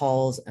 on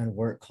calls and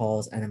work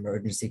calls and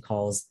emergency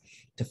calls,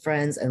 to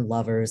friends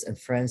and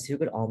friends who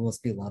could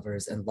almost be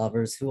lovers and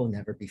lovers who will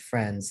never be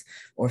friends,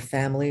 or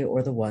family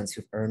or the ones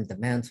who've earned the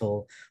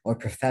mantle, or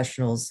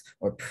professionals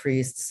or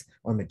priests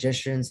or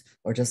magicians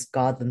or just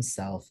God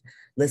themselves,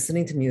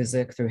 listening to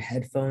music through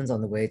headphones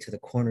on the way to the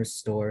corner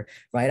store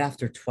right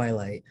after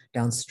twilight,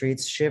 down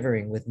streets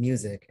shivering with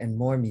music and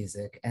more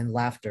music and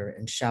laughter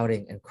and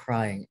shouting and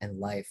crying and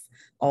life,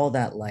 all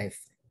that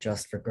life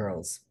just for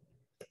girls.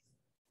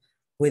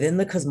 Within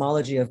the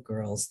cosmology of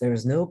girls, there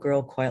is no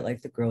girl quite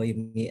like the girl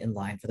you meet in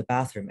line for the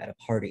bathroom at a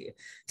party,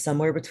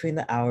 somewhere between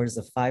the hours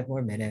of 5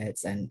 more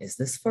minutes and is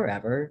this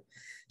forever?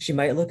 She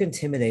might look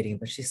intimidating,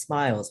 but she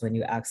smiles when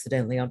you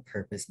accidentally on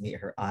purpose meet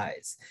her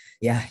eyes.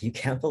 Yeah, you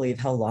can't believe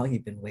how long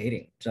you've been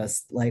waiting.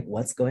 Just like,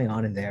 what's going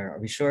on in there? Are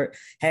we sure?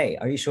 Hey,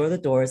 are you sure the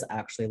door is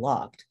actually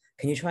locked?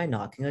 Can you try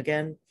knocking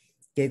again?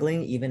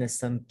 Giggling even as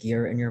some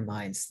gear in your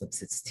mind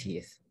slips its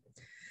teeth.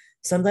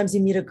 Sometimes you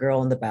meet a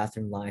girl in the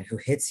bathroom line who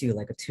hits you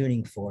like a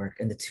tuning fork,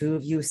 and the two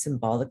of you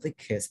symbolically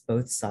kiss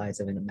both sides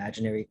of an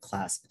imaginary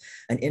clasp,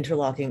 an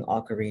interlocking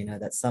ocarina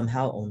that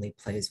somehow only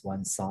plays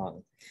one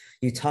song.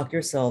 You tuck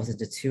yourselves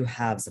into two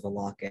halves of a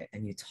locket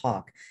and you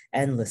talk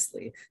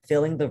endlessly,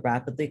 filling the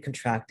rapidly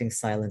contracting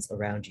silence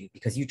around you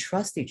because you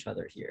trust each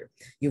other here.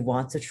 You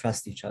want to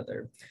trust each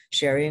other,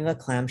 sharing a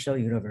clamshell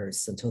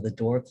universe until the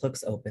door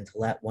clicks open to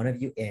let one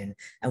of you in,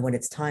 and when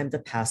it's time to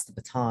pass the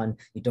baton,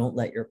 you don't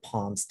let your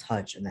palms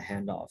touch in the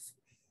handoff.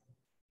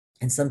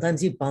 And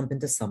sometimes you bump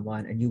into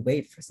someone and you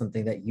wait for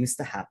something that used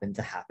to happen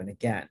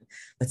again,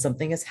 but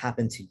something has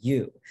happened to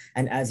you.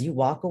 And as you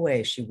walk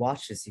away, she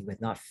watches you with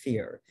not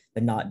fear,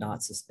 but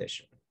not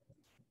suspicion.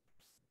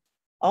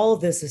 All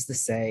of this is to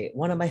say,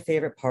 one of my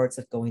favorite parts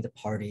of going to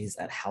parties,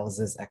 at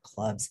houses, at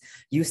clubs,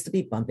 used to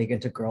be bumping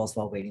into girls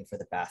while waiting for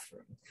the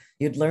bathroom.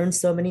 You'd learn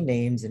so many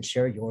names and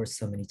share yours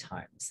so many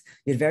times.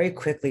 You'd very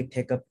quickly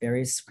pick up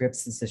various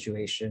scripts and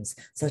situations,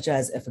 such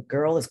as if a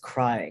girl is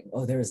crying,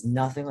 oh, there is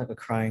nothing like a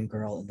crying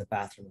girl in the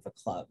bathroom of a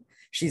club.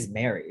 She's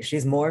Mary.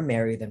 She's more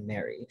Mary than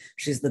Mary.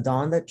 She's the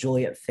dawn that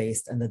Juliet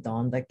faced and the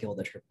dawn that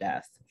gilded her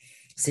death.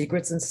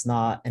 Secrets and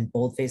snot and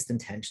bold-faced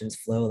intentions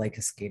flow like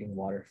cascading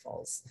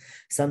waterfalls.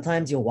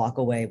 Sometimes you'll walk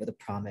away with a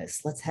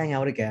promise, let's hang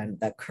out again,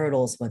 that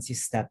curdles once you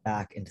step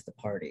back into the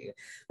party.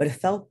 But it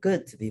felt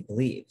good to be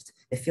believed.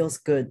 It feels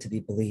good to be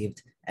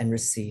believed and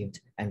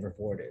received and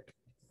rewarded.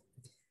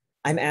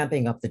 I'm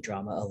amping up the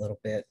drama a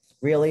little bit.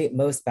 Really,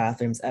 most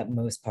bathrooms at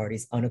most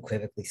parties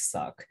unequivocally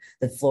suck.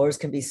 The floors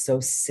can be so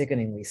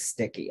sickeningly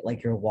sticky,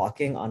 like you're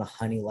walking on a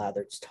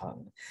honey-lathered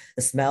tongue.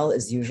 The smell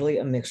is usually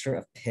a mixture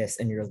of piss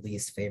and your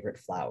least favorite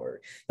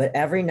flower. But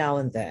every now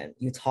and then,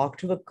 you talk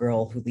to a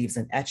girl who leaves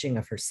an etching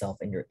of herself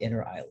in your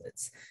inner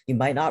eyelids. You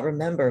might not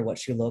remember what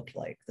she looked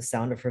like, the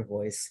sound of her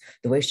voice,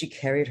 the way she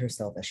carried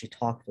herself as she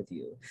talked with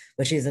you,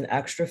 but she's an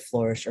extra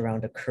flourish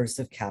around a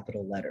cursive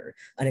capital letter,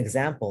 an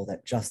example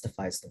that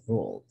justifies the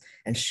rule.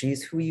 And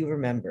she's who you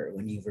remember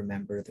when you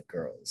remember the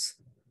girls.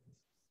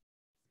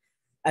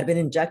 I'd been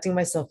injecting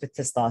myself with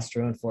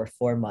testosterone for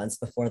 4 months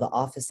before the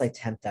office I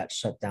temped at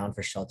shut down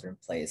for shelter in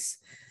place.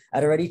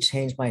 I'd already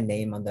changed my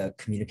name on the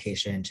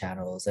communication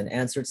channels and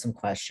answered some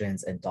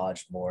questions and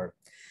dodged more.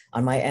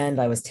 On my end,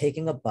 I was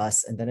taking a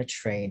bus and then a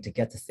train to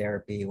get to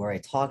therapy, where I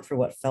talked for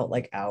what felt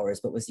like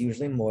hours, but was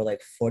usually more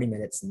like 40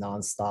 minutes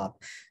nonstop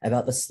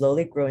about the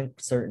slowly growing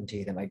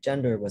certainty that my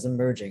gender was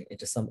emerging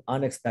into some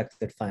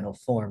unexpected final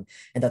form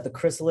and that the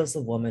chrysalis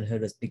of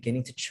womanhood was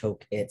beginning to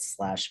choke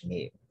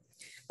it/me.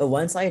 But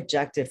once I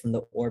ejected from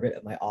the orbit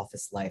of my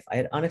office life, I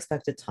had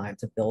unexpected time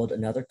to build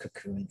another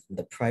cocoon from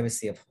the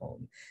privacy of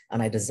home,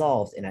 and I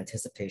dissolved in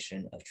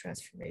anticipation of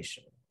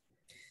transformation.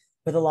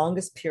 For the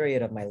longest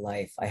period of my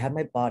life, I had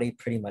my body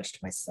pretty much to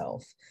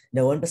myself.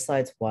 No one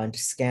besides one to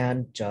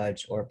scan,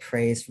 judge, or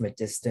praise from a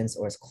distance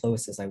or as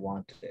close as I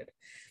wanted.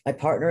 My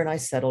partner and I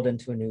settled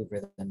into a new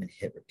rhythm and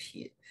hit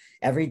repeat.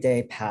 Every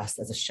day passed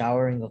as a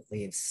showering of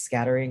leaves,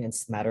 scattering and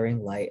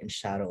smattering light and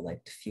shadow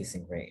like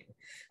diffusing rain.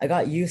 I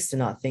got used to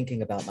not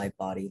thinking about my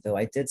body, though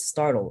I did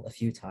startle a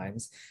few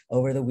times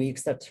over the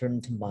weeks that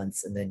turned to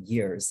months and then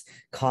years,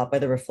 caught by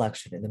the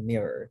reflection in the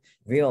mirror,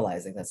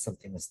 realizing that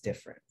something was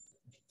different.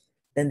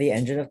 Then the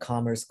engine of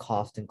commerce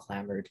coughed and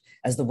clamored.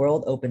 As the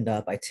world opened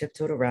up, I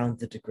tiptoed around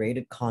the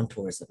degraded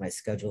contours of my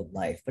scheduled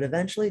life, but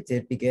eventually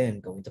did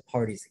begin going to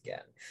parties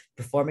again,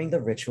 performing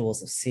the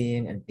rituals of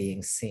seeing and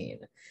being seen.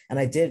 And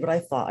I did what I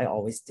thought I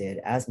always did,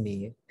 as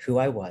me, who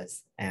I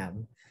was,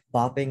 am,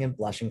 bopping and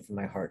blushing from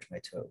my heart to my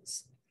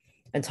toes.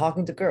 And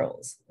talking to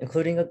girls,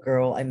 including a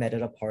girl I met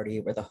at a party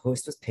where the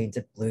host was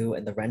painted blue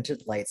and the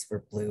rented lights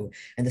were blue,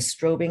 and the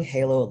strobing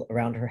halo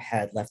around her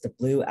head left a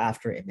blue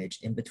after image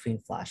in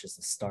between flashes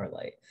of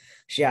starlight.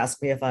 She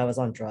asked me if I was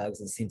on drugs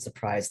and seemed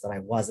surprised that I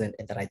wasn't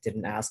and that I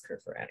didn't ask her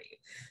for any.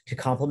 She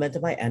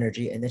complimented my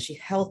energy and then she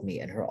held me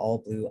in her all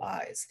blue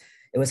eyes.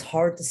 It was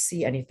hard to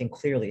see anything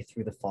clearly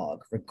through the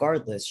fog.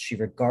 Regardless, she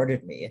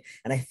regarded me,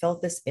 and I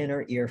felt this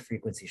inner ear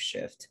frequency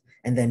shift,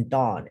 and then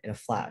dawn in a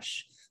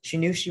flash. She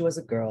knew she was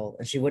a girl,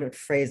 and she wouldn't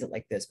phrase it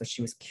like this, but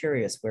she was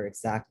curious where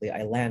exactly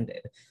I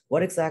landed,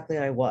 what exactly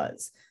I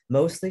was.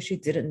 Mostly, she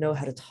didn't know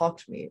how to talk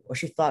to me, or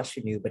she thought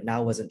she knew, but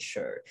now wasn't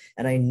sure,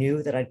 and I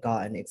knew that I'd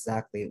gotten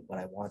exactly what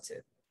I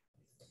wanted.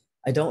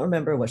 I don't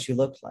remember what she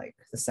looked like,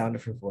 the sound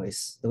of her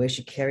voice, the way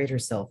she carried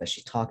herself as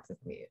she talked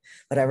with me,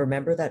 but I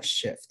remember that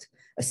shift,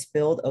 a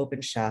spilled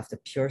open shaft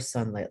of pure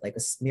sunlight like a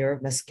smear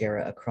of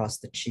mascara across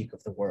the cheek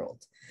of the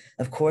world.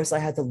 Of course, I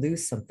had to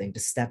lose something to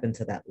step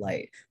into that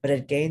light, but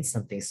I'd gained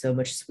something so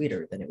much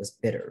sweeter than it was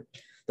bitter,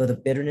 though the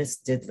bitterness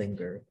did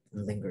linger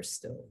and lingers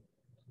still.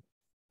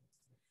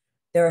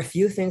 There are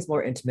few things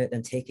more intimate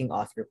than taking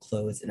off your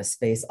clothes in a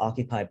space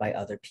occupied by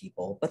other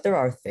people, but there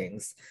are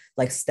things,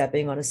 like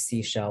stepping on a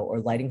seashell or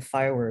lighting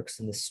fireworks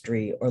in the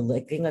street or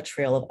licking a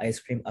trail of ice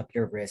cream up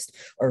your wrist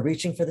or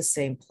reaching for the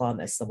same plum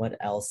as someone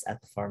else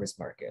at the farmer's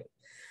market.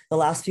 The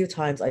last few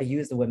times I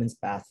used the women's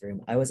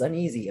bathroom, I was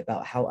uneasy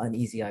about how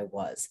uneasy I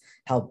was,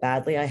 how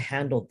badly I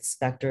handled the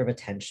specter of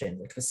attention,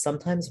 which was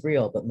sometimes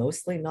real, but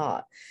mostly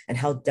not, and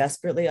how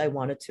desperately I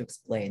wanted to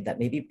explain that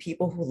maybe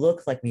people who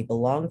looked like me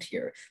belonged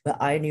here,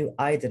 but I knew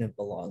I didn't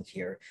belong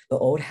here. The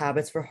old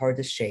habits were hard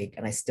to shake,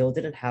 and I still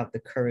didn't have the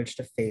courage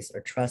to face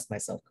or trust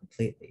myself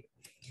completely.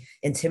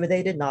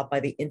 Intimidated not by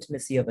the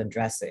intimacy of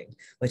undressing,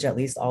 which at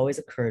least always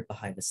occurred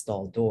behind the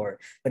stall door,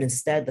 but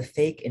instead the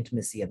fake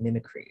intimacy of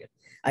mimicry.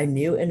 I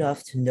knew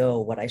enough to know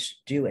what I should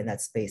do in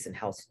that space and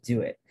how to do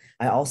it.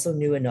 I also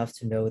knew enough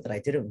to know that I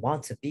didn't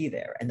want to be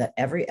there and that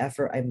every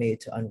effort I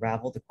made to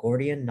unravel the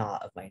Gordian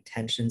knot of my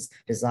intentions,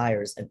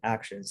 desires, and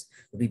actions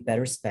would be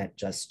better spent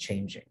just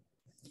changing.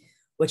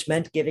 Which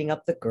meant giving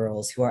up the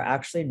girls who are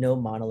actually no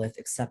monolith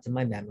except in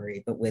my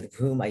memory, but with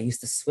whom I used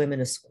to swim in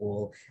a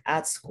school,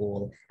 at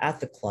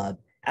the club,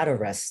 at a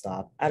rest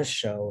stop, at a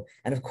show,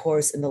 and of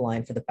course in the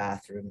line for the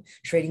bathroom,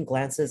 trading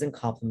glances and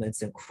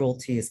compliments and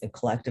cruelties and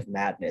collective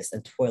madness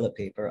and toilet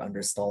paper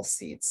under stall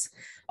seats.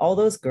 All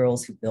those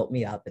girls who built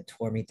me up and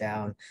tore me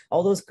down,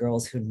 all those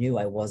girls who knew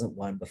I wasn't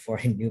one before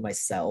I knew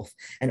myself,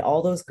 and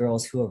all those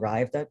girls who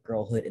arrived at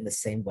girlhood in the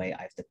same way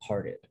I've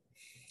departed.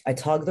 I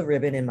tug the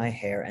ribbon in my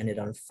hair and it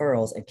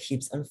unfurls and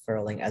keeps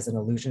unfurling as an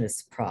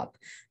illusionist's prop,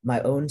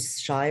 my own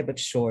shy but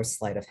sure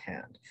sleight of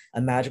hand, a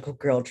magical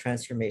girl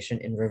transformation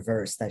in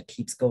reverse that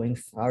keeps going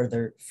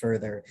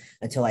further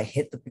until I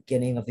hit the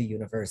beginning of the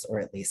universe or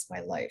at least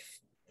my life.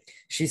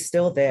 She's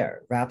still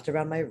there, wrapped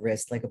around my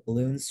wrist like a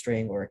balloon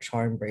string or a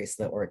charm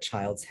bracelet or a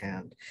child's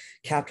hand,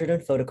 captured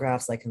in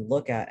photographs I can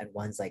look at and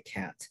ones I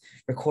can't,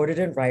 recorded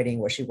in writing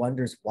where she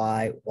wonders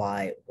why.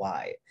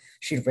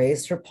 She'd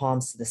raised her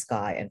palms to the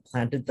sky and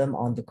planted them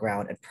on the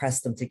ground and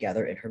pressed them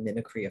together in her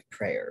mimicry of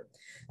prayer.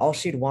 All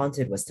she'd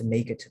wanted was to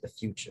make it to the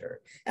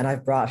future, and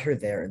I've brought her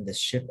there in this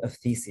ship of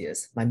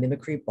Theseus, my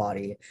mimicry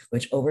body,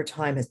 which over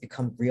time has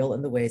become real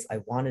in the ways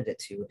I wanted it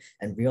to,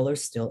 and realer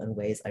still in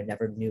ways I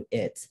never knew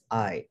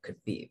I could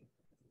be.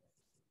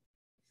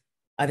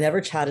 I've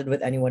never chatted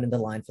with anyone in the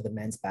line for the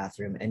men's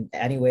bathroom, and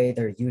anyway,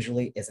 there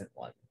usually isn't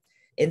one.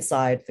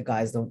 Inside, the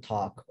guys don't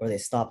talk, or they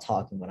stop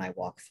talking when I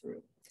walk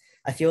through.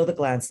 I feel the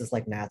glances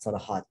like gnats on a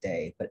hot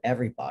day, but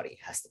everybody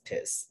has to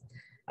piss.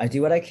 I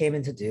do what I came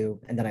in to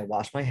do, and then I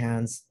wash my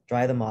hands,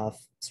 dry them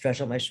off,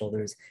 stretch out my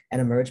shoulders,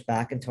 and emerge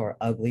back into our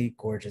ugly,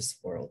 gorgeous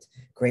world,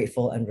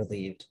 grateful and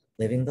relieved,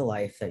 living the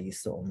life that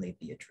used to only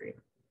be a dream.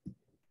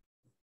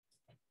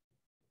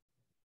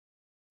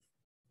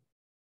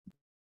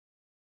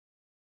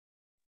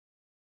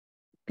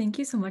 Thank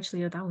you so much,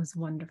 Leo. That was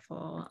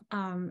wonderful.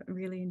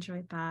 Really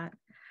enjoyed that.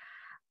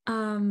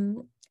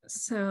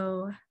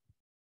 So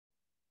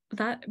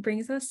that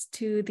brings us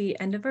to the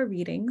end of our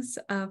readings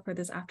for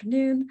this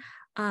afternoon.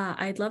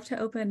 I'd love to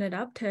open it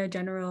up to a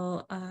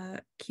general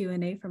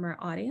Q&A from our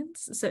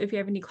audience. So if you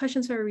have any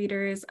questions for our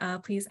readers,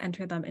 please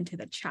enter them into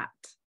the chat.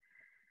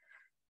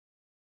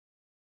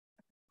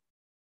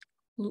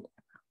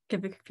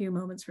 Give a few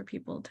moments for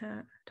people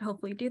to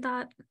hopefully do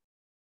that.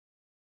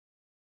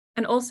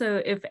 And also,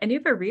 if any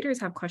of our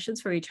readers have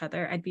questions for each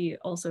other, I'd be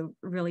also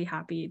really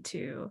happy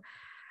to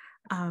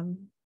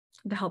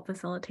help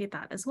facilitate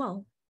that as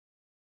well.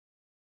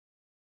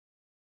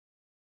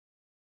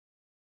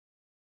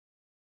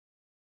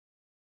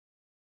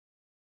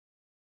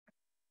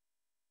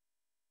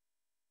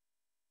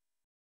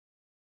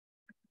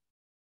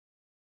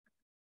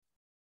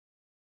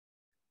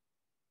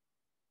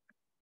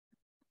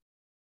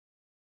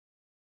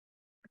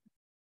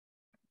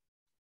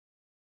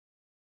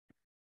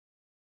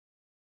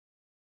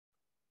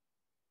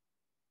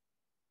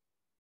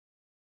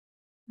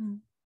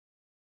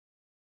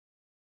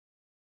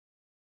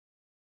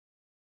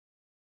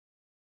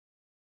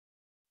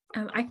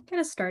 I can get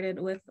us started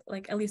with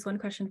like at least one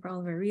question for all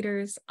of our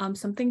readers.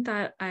 Something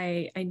that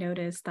I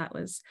noticed that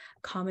was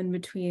common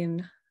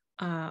between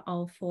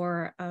all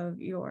four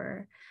of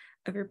your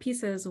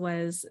pieces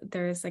was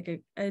there's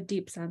like a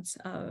deep sense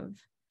of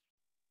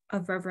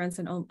reverence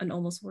and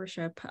almost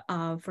worship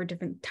for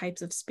different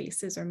types of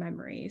spaces or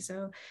memory.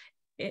 So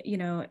you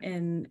know,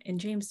 in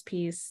James'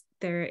 piece,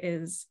 there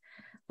is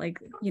like,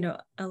 you know,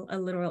 a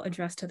literal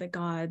address to the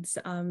gods.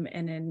 And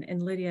in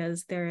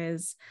Lydia's, there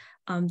is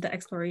the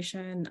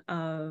exploration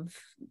of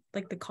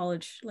like the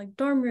college like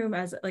dorm room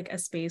as like a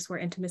space where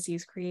intimacy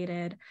is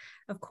created.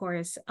 Of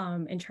course,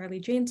 in Charlie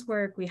Jane's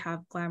work, we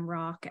have glam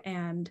rock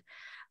and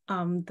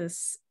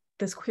this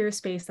queer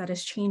space that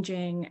is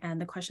changing,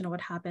 and the question of what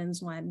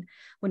happens when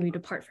we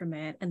depart from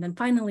it. And then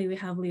finally, we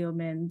have Lio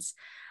Min's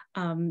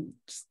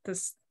just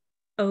this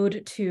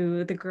ode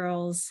to the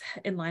girls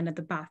in line at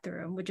the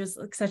bathroom, which is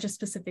like such a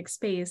specific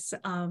space. So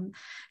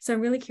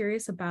I'm really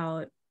curious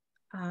about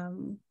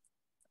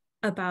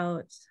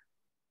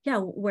yeah,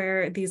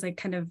 where these like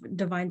kind of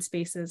divine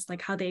spaces,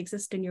 like how they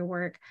exist in your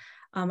work,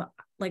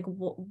 like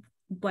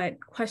what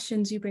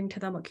questions you bring to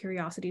them, what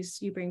curiosities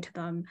you bring to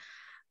them.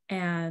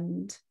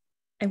 And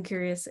I'm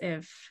curious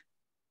if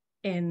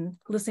in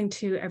listening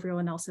to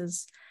everyone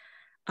else's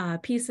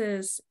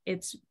pieces,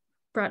 it's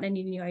brought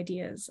any new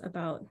ideas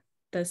about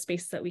the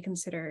space that we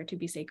consider to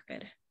be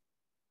sacred.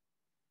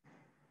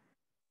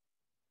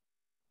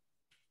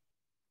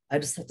 I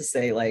just have to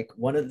say, like,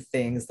 one of the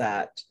things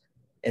that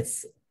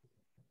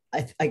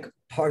I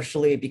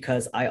partially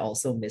because I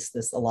also missed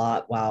this a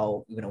lot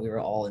while, you know, we were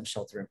all in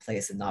shelter in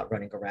place and not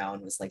running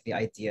around, was like the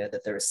idea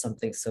that there is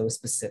something so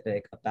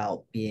specific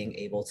about being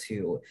able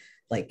to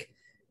like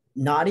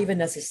not even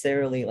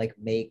necessarily like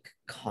make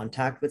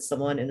contact with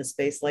someone in a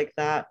space like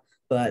that,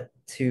 but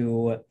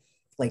to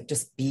like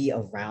just be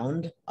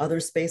around other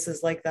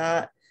spaces like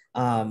that,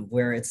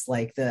 where it's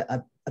like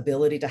the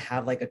ability to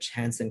have like a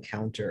chance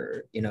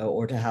encounter, you know,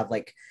 or to have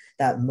like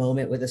that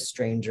moment with a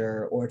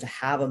stranger, or to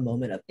have a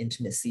moment of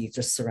intimacy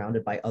just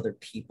surrounded by other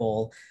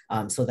people,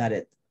 so that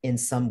it in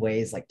some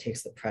ways like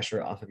takes the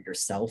pressure off of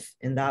yourself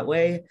in that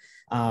way.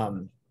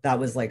 That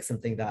was like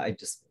something that I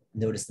just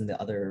noticed in the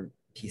other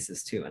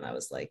pieces too. And I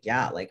was like,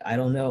 yeah, like, I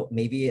don't know,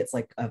 maybe it's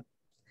like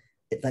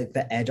like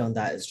the edge on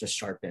that is just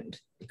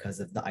sharpened because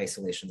of the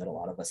isolation that a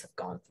lot of us have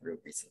gone through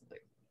recently.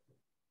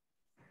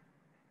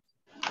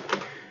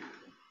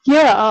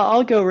 Yeah,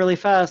 I'll go really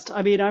fast.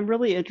 I mean, I'm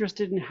really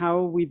interested in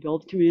how we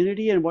build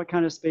community and what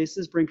kind of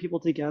spaces bring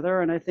people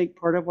together. And I think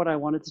part of what I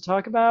wanted to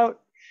talk about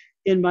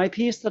in my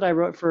piece that I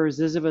wrote for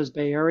Ziziva's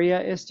Bay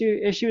Area issue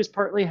is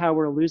partly how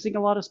we're losing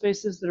a lot of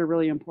spaces that are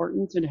really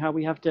important, and how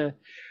we have to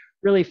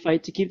really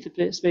fight to keep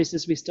the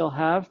spaces we still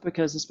have,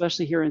 because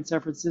especially here in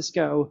San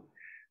Francisco,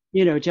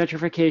 you know,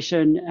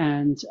 gentrification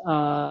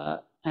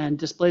and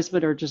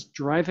displacement are just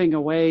driving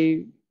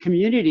away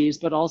communities,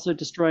 but also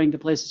destroying the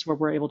places where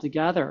we're able to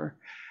gather.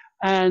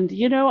 And,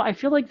 you know, I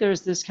feel like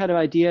there's this kind of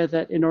idea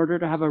that in order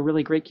to have a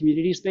really great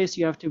community space,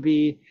 you have to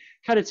be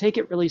kind of take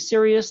it really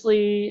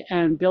seriously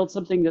and build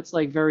something that's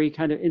like very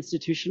kind of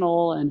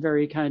institutional and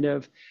very kind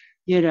of,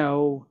 you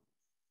know,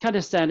 kind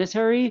of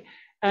sanitary.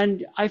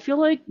 And I feel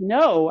like,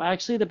 no,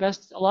 actually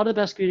a lot of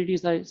the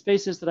best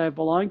spaces that I've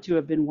belonged to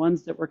have been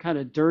ones that were kind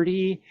of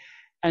dirty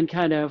and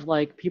kind of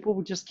like people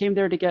who just came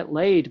there to get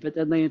laid, but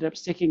then they ended up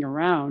sticking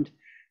around.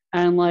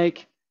 And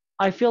like,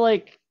 I feel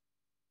like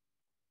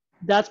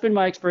that's been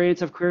my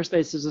experience of queer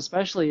spaces,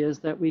 especially, is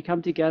that we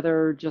come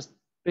together just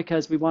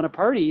because we want to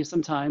party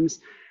sometimes,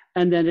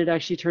 and then it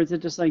actually turns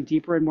into something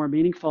deeper and more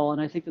meaningful. And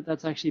I think that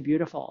that's actually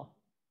beautiful.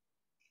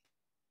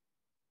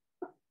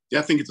 Yeah,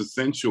 I think it's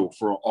essential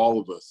for all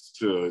of us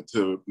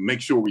to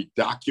make sure we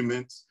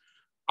document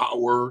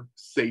our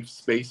safe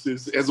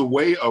spaces as a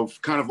way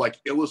of kind of like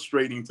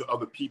illustrating to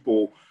other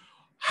people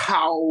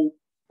how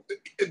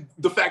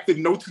the fact that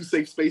no two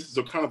safe spaces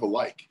are kind of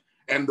alike,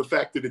 and the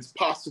fact that it's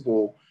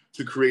possible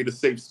to create a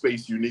safe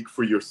space unique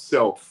for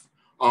yourself,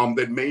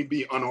 that may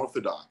be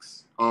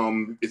unorthodox.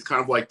 It's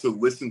kind of like to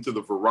listen to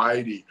the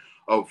variety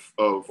of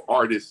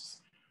artists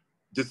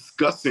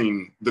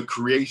discussing the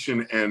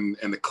creation and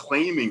the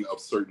claiming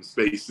of certain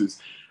spaces,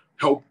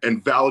 help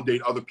and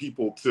validate other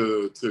people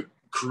to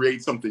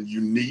create something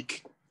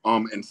unique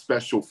and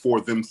special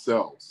for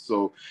themselves.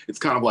 So it's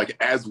kind of like,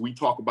 as we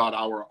talk about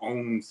our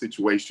own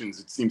situations,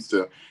 it seems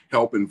to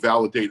help and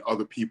validate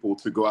other people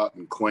to go out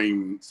and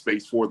claim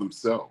space for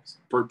themselves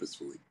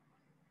purposefully.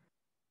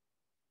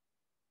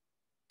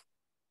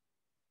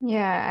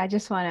 Yeah, I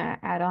just want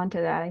to add on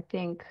to that. I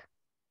think,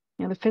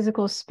 you know, the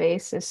physical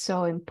space is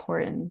so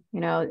important.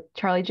 You know,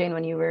 Charlie Jane,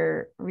 when you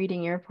were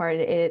reading your part,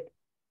 it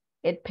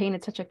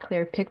painted such a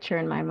clear picture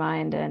in my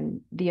mind,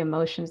 and the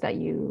emotions that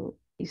you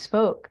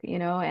spoke, you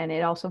know, and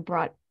it also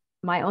brought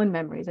my own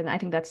memories. And I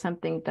think that's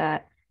something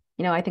that,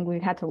 you know, I think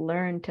we've had to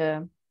learn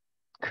to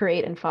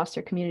create and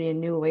foster community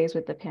in new ways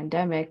with the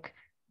pandemic.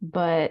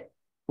 But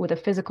with a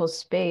physical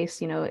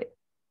space, you know,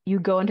 you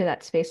go into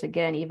that space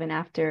again, even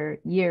after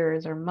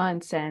years or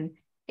months, and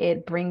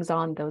it brings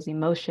on those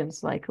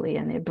emotions likely,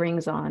 and it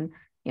brings on,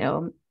 you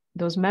know,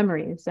 those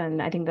memories.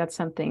 And I think that's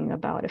something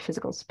about a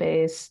physical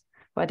space,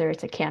 whether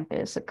it's a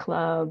campus, a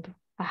club,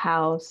 a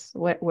house,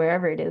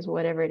 wherever it is,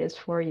 whatever it is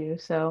for you.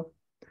 So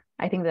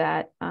I think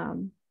that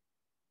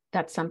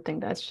that's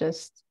something that's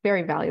just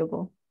very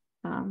valuable.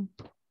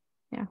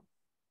 Yeah.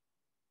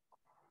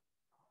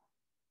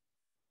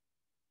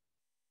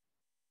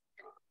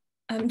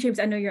 James,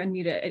 I know you're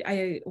unmuted.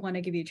 I want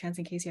to give you a chance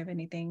in case you have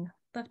anything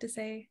left to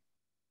say.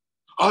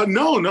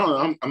 No,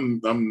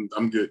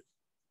 I'm good.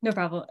 No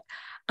problem.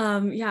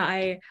 Yeah,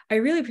 I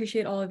really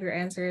appreciate all of your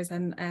answers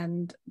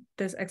and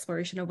this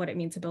exploration of what it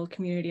means to build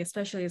community,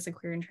 especially as a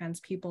queer and trans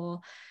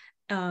people.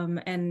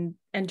 And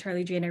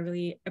Charlie Jane, I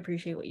really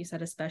appreciate what you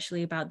said,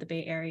 especially about the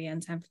Bay Area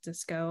and San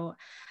Francisco,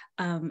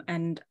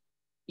 and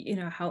you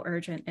know how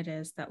urgent it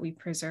is that we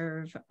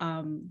preserve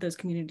those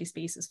community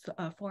spaces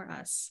for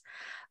us.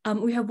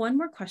 We have one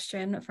more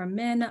question from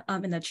Min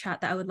in the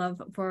chat that I would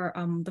love for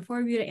the four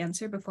of you to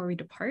answer before we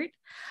depart.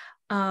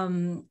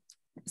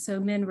 So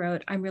Min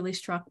wrote, "I'm really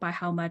struck by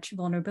how much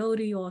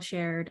vulnerability you all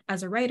shared.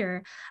 As a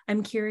writer,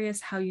 I'm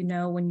curious how you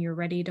know when you're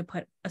ready to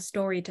put a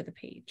story to the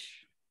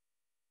page."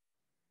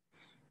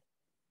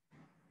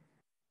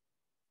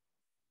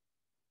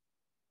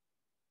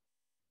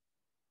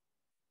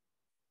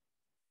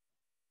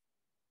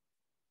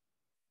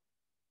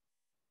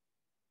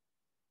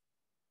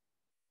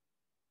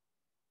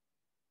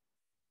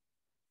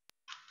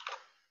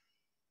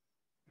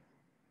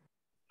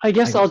 I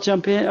guess I'll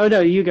jump in. Oh no,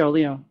 you go,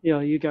 Leo.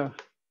 You go.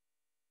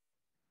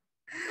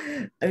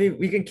 I mean,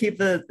 we can keep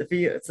the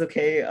video. It's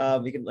okay.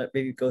 We can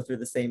maybe go through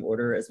the same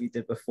order as we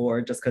did before,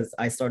 just because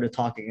I started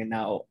talking and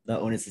now the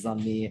onus is on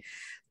me.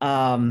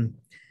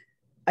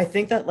 I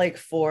think that like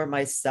for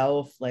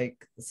myself,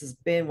 like this has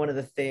been one of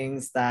the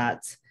things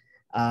that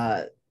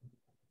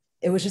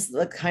it was just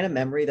the kind of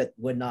memory that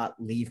would not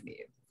leave me.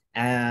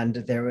 And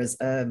there was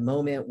a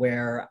moment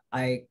where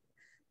I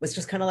was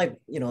just kind of like,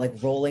 you know, like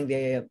rolling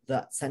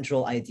the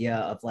central idea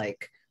of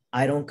like,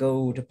 I don't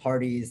go to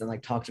parties and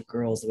like talk to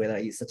girls the way that I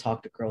used to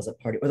talk to girls at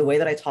party, or the way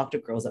that I talk to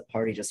girls at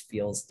party just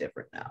feels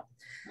different now.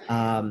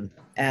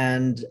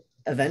 And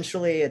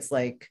eventually it's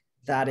like,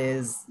 that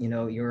is, you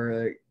know,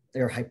 your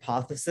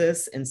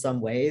hypothesis in some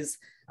ways.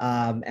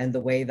 And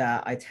the way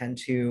that I tend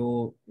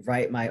to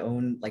write my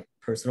own like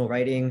personal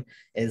writing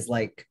is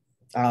like,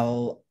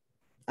 I'll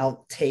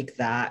take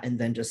that and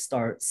then just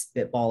start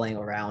spitballing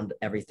around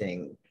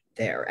everything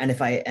there. And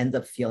if I end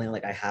up feeling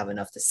like I have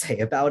enough to say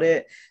about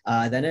it,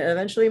 then it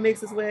eventually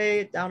makes its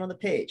way down on the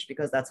page,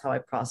 because that's how I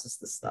process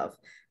this stuff.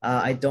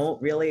 I don't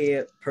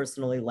really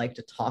personally like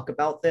to talk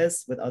about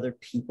this with other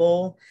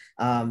people.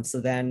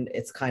 So then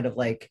it's kind of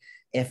like,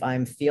 if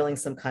I'm feeling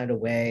some kind of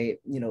way,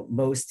 you know,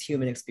 most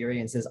human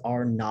experiences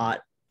are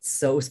not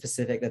so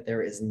specific that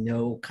there is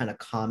no kind of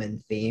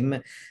common theme.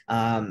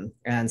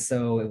 And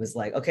so it was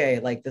like,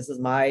 okay, like this is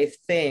my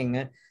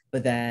thing,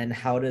 but then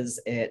how is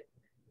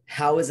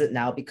it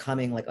now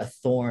becoming like a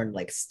thorn,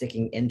 like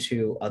sticking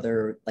into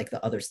other, like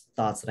the other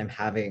thoughts that I'm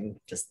having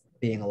just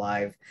being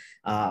alive?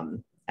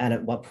 And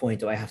at what point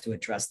do I have to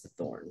address the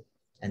thorn?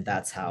 And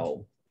that's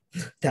how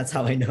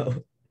I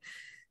know.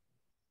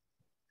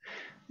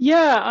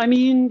 Yeah, I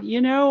mean,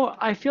 you know,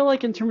 I feel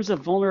like in terms of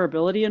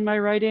vulnerability in my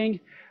writing,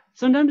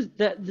 sometimes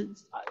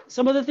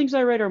some of the things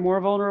I write are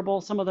more vulnerable,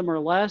 some of them are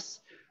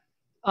less.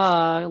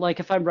 Like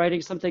if I'm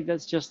writing something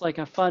that's just like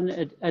a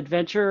fun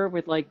adventure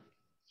with like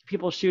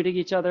people shooting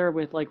each other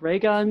with like ray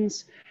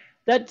guns,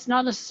 that's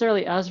not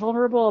necessarily as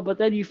vulnerable, but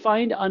then you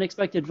find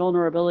unexpected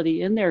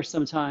vulnerability in there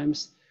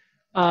sometimes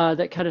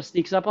that kind of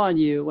sneaks up on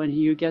you when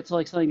you get to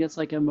like something that's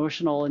like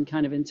emotional and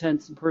kind of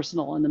intense and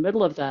personal in the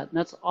middle of that. And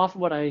that's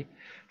often what I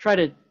try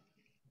to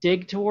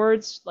dig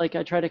towards. Like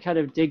I try to kind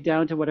of dig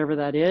down to whatever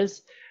that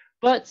is.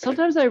 But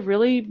sometimes I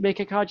really make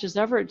a conscious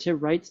effort to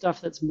write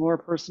stuff that's more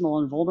personal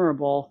and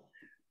vulnerable,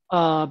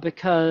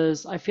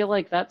 because I feel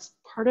like that's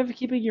part of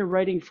keeping your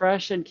writing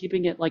fresh and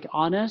keeping it like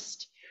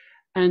honest.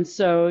 And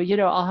so, you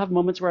know, I'll have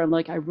moments where I'm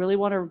like, I really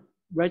want to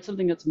write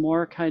something that's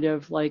more kind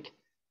of like,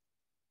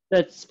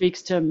 that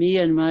speaks to me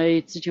and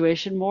my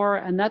situation more.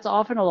 And that's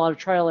often a lot of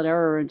trial and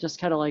error and just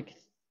kind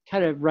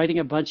of writing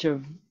a bunch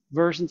of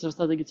versions of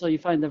something until you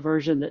find the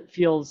version that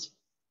feels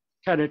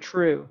kind of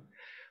true.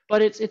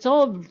 But it's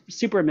all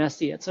super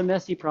messy. It's a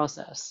messy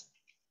process.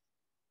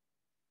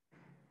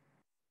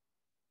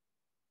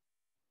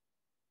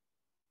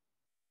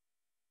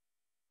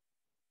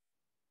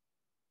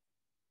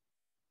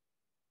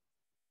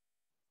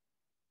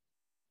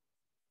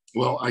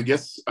 Well, I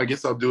guess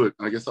I'll do it.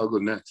 I guess I'll go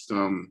next.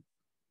 When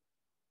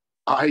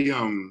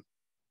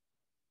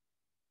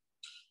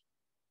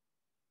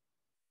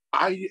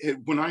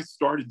I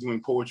started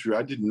doing poetry,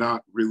 I did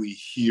not really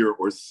hear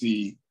or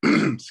see,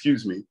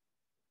 excuse me,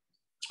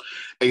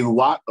 a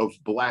lot of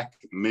Black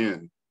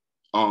men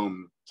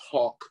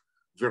talk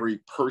very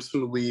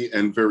personally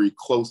and very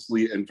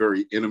closely and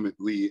very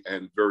intimately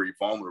and very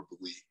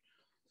vulnerably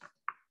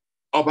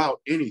about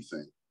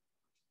anything.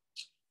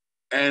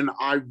 And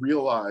I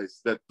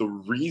realized that the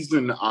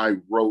reason I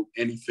wrote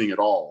anything at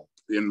all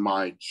in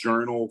my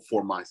journal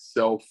for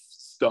myself,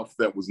 stuff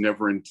that was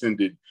never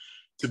intended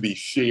to be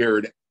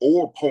shared,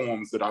 or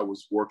poems that I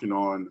was working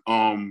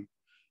on,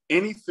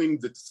 anything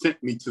that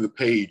sent me to the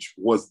page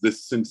was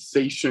this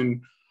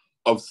sensation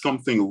of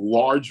something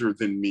larger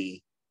than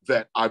me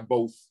that I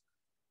both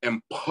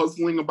am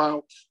puzzling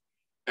about,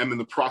 am in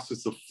the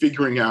process of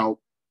figuring out,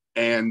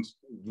 and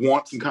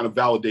want some kind of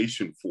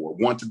validation for,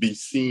 want to be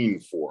seen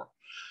for.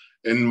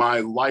 in my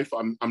life,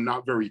 I'm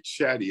not very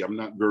chatty. I'm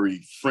not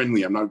very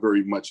friendly. I'm not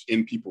very much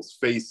in people's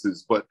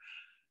faces, but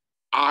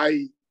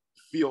I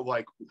feel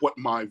like what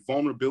my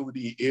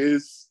vulnerability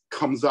is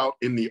comes out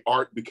in the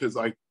art because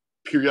I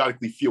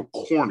periodically feel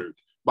cornered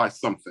by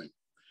something.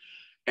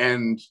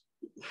 And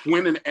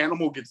when an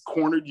animal gets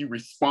cornered, you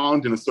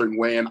respond in a certain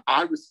way. And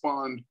I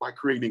respond by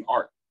creating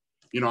art.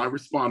 I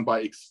respond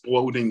by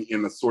exploding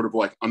in a sort of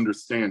like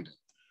understanding.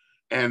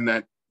 And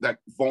that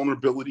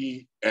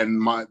vulnerability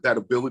and that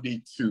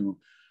ability to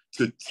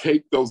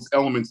take those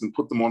elements and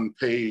put them on the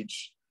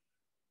page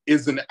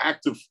is an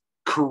act of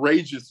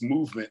courageous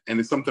movement. And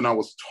it's something I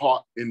was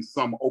taught in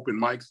some open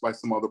mics by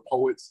some other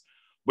poets,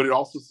 but it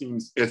also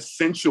seems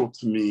essential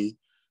to me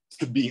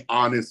to be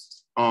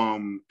honest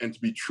and to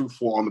be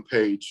truthful on the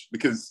page,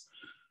 because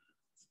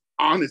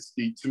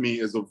honesty to me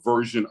is a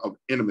version of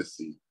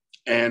intimacy.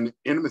 And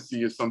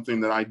intimacy is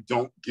something that I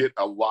don't get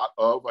a lot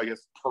of, I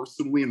guess,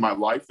 personally in my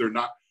life. They're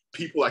not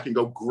people I can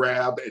go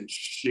grab and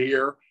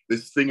share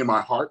this thing in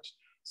my heart.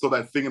 So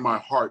that thing in my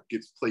heart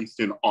gets placed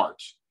in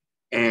art.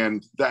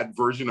 And that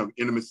version of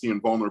intimacy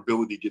and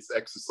vulnerability gets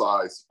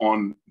exercised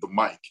on the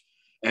mic.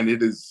 And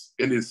it is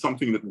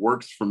something that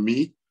works for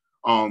me.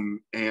 And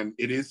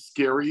it is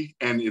scary.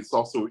 And it's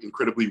also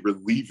incredibly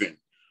relieving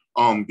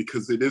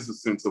because it is a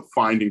sense of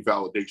finding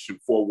validation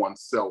for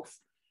oneself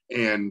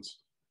and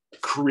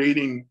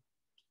creating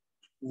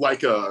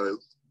like a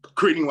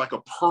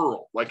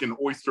pearl, like an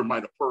oyster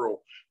might a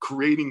pearl,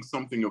 creating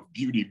something of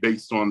beauty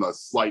based on a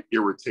slight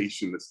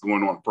irritation that's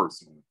going on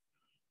personally.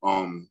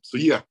 So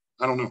yeah,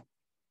 I don't know.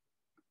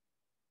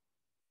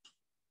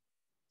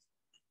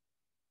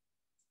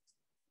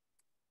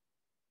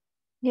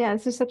 Yeah,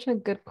 this is such a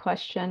good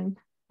question.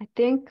 I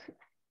think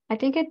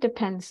it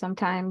depends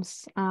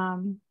sometimes.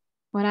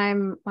 When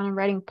I'm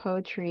writing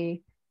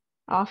poetry,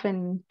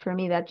 often for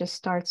me that just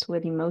starts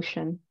with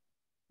emotion.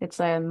 It's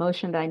an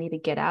emotion that I need to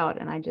get out,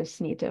 and I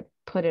just need to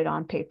put it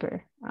on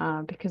paper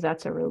because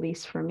that's a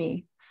release for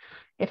me.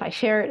 If I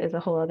share it is a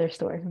whole other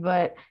story,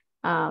 but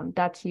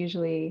that's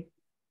usually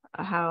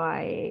how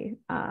I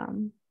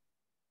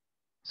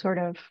sort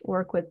of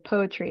work with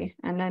poetry.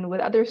 And then with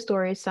other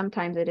stories,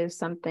 sometimes it is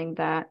something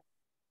that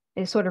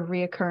is sort of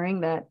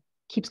reoccurring that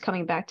keeps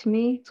coming back to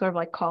me, sort of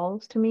like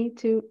calls to me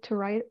to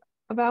write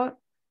about.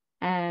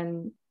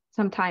 And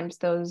sometimes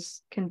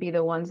those can be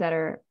the ones that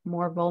are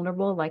more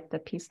vulnerable, like the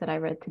piece that I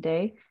read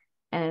today,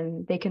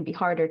 and they can be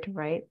harder to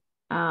write,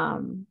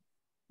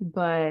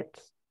 but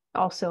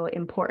also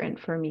important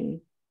for me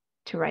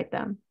to write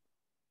them.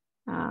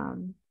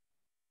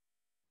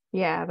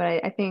 Yeah, but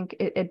I think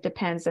it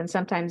depends. And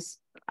sometimes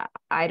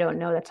I don't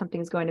know that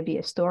something's going to be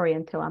a story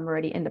until I'm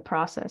already in the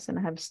process and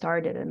I have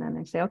started. And then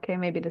I say, okay,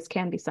 maybe this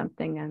can be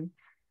something,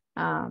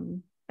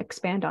 and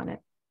expand on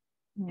it.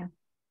 Yeah.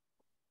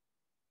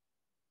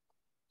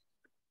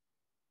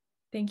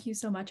 Thank you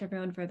so much,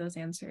 everyone, for those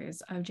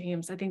answers.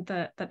 James, I think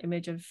that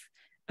image of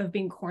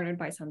being cornered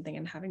by something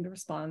and having to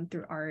respond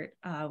through art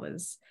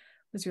was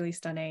really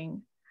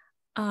stunning.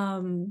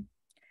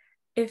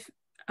 If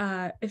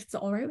it's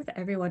all right with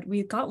everyone,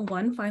 we've got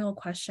one final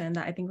question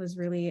that I think was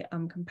really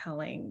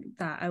compelling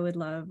that I would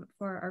love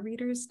for our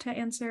readers to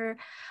answer.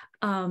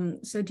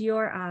 So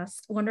Dior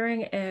asked,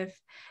 wondering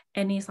if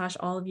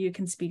any/all of you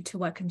can speak to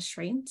what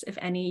constraints, if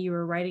any, you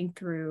were writing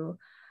through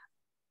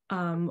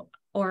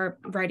or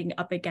writing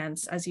up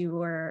against as you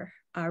were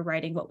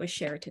writing what was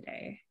shared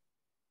today.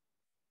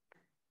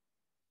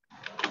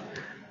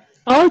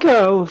 I'll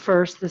go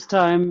first this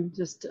time.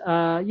 Just,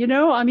 I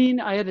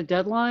had a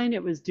deadline.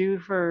 It was due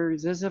for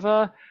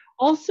Ziziva.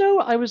 Also,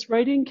 I was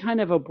writing kind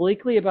of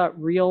obliquely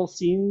about real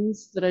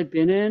scenes that I'd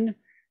been in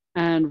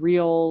and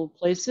real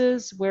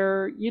places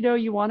where,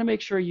 you want to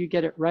make sure you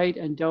get it right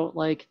and don't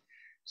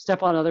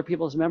step on other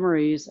people's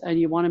memories. And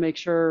you want to make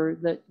sure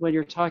that when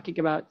you're talking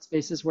about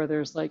spaces where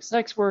there's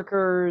sex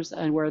workers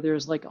and where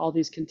there's all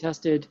these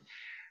contested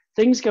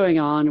things going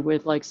on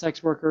with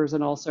sex workers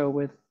and also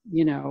with,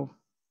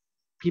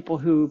 people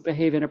who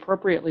behave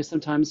inappropriately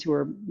sometimes, who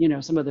are,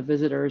 some of the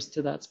visitors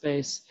to that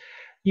space,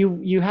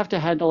 you have to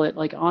handle it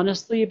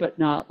honestly, but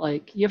not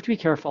you have to be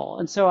careful.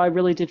 And so I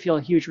really did feel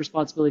a huge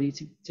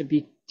responsibility to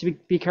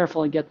be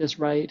careful and get this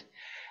right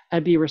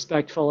and be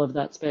respectful of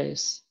that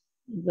space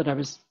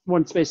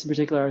one space in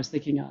particular I was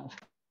thinking of.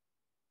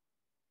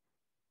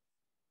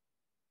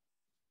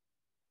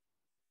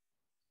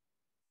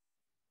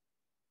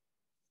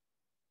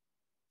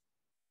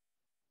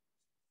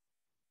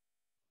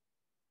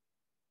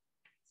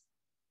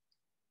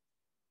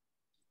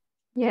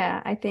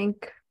 Yeah, I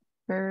think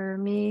for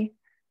me,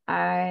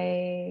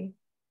 I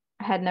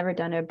had never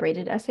done a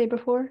braided essay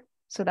before.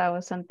 So that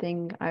was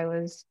something I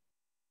was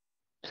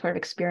sort of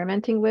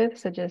experimenting with.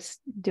 So just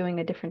doing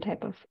a different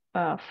type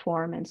of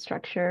form and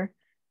structure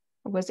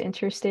was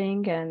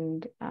interesting,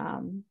 and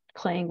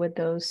playing with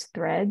those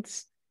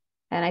threads.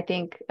 And I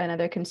think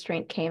another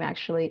constraint came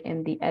actually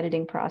in the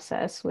editing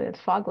process with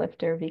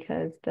Foglifter,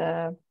 because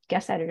the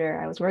guest editor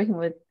I was working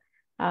with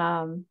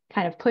kind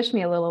of pushed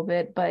me a little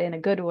bit, but in a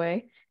good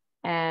way.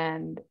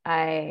 And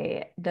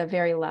the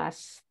very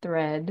last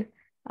thread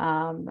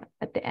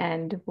at the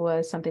end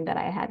was something that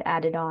I had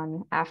added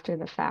on after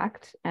the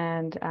fact.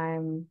 And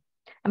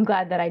I'm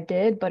glad that I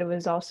did, but it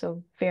was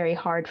also very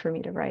hard for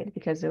me to write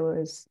because it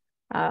was,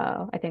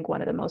 I think,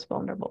 one of the most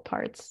vulnerable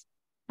parts.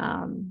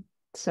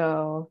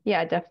 So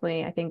yeah,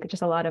 definitely, I think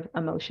just a lot of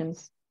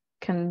emotions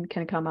can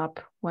come up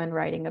when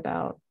writing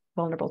about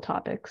vulnerable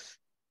topics.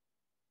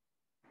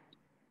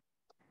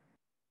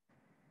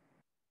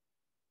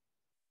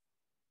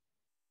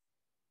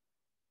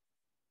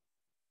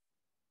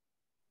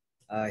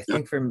 I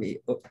think for me,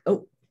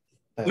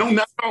 No.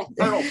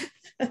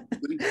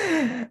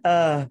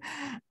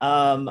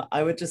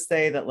 I would just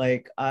say that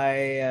like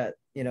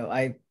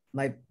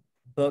my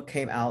book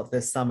came out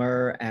this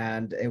summer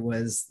and it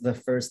was the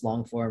first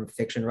long form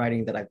fiction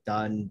writing that I've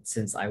done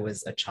since I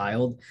was a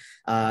child.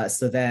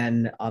 So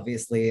then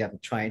obviously I'm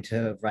trying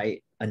to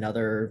write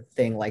another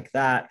thing like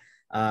that.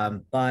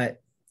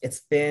 But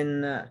it's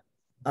been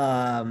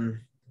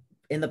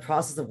in the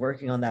process of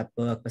working on that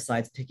book,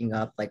 besides picking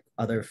up like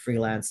other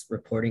freelance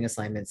reporting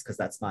assignments, because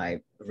that's my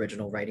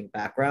original writing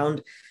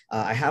background,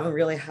 I haven't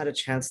really had a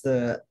chance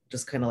to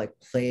just kind of like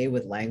play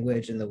with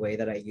language in the way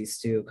that I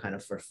used to, kind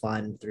of for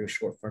fun through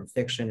short form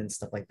fiction and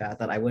stuff like that,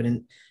 that I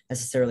wouldn't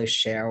necessarily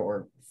share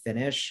or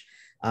finish.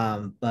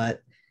 But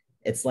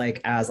it's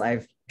like, as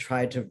I've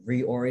tried to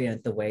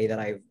reorient the way that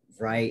I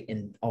write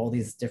in all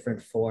these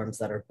different forms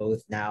that are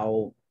both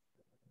now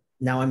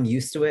I'm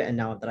used to it, and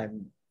now that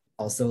I'm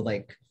also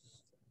like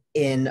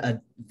in a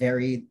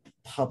very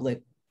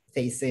public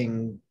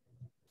facing,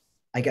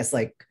 I guess,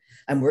 like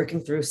I'm working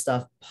through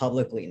stuff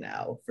publicly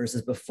now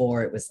versus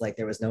before it was like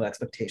there was no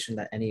expectation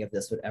that any of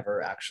this would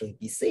ever actually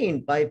be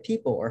seen by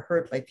people or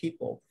heard by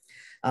people.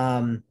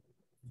 And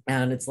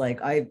it's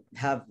like I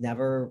have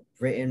never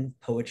written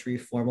poetry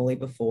formally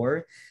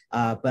before,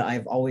 but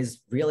I've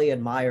always really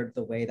admired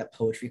the way that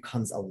poetry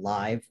comes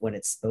alive when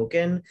it's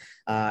spoken.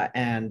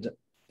 And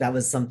that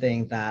was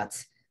something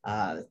that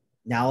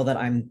now that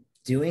I'm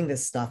doing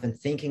this stuff and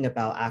thinking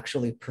about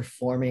actually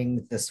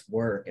performing this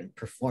work and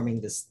performing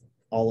this,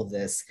 all of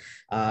this,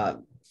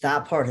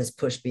 that part has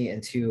pushed me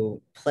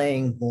into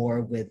playing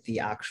more with the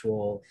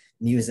actual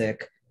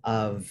music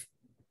of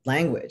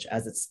language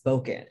as it's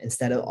spoken,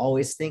 instead of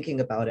always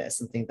thinking about it as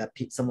something that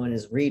someone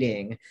is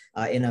reading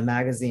in a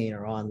magazine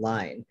or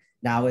online.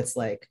 Now it's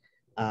like,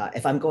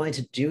 if I'm going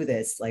to do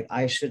this, like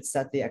I should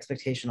set the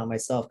expectation on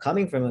myself,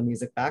 coming from a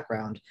music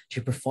background,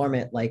 to perform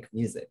it like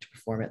music, to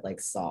perform it like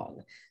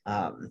song,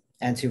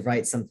 and to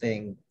write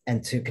something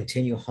and to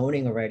continue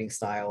honing a writing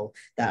style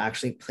that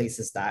actually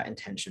places that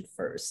intention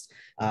first,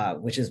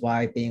 which is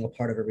why being a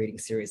part of a reading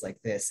series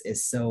like this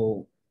is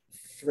so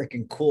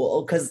freaking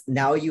cool, because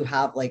now you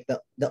have like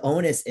the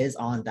onus is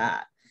on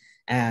that.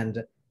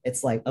 And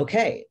it's like,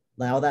 okay,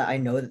 now that I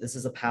know that this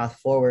is a path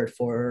forward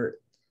for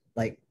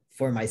like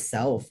for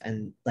myself,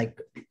 and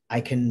like I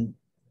can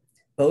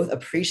both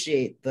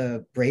appreciate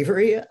the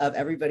bravery of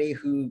everybody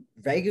who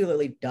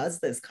regularly does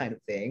this kind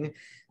of thing,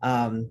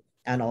 and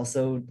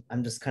also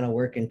I'm just kind of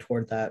working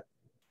toward that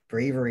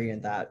bravery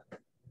and that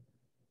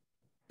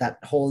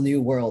whole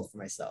new world for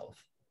myself.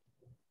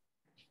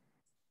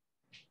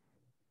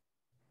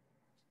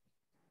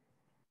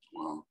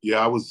 Wow. Yeah,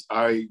 I was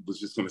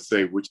just going to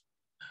say, which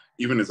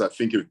even as I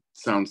think it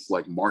sounds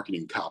like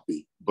marketing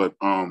copy, but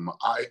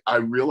I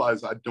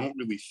realize I don't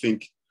really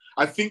think,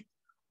 I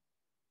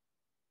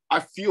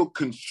feel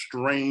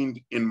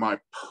constrained in my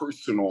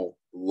personal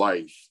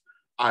life.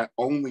 I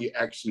only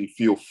actually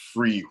feel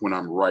free when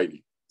I'm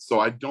writing.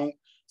 So I don't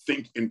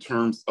think in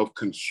terms of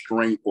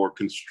constraint or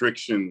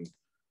constriction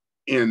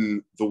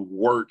in the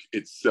work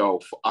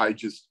itself. I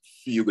just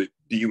feel it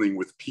dealing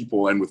with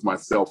people and with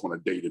myself on a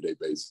day-to-day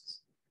basis.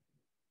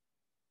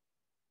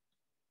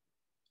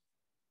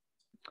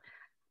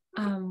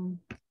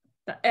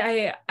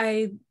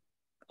 I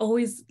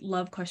always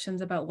love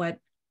questions about what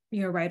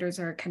your writers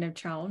are kind of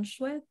challenged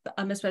with,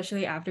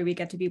 especially after we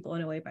get to be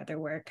blown away by their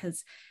work,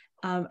 because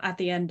at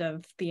the end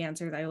of the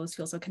answers, I always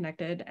feel so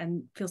connected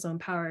and feel so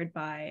empowered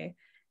by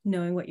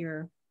knowing what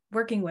you're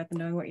working with and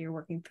knowing what you're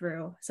working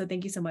through. So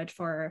thank you so much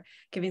for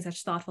giving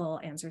such thoughtful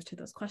answers to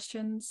those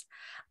questions.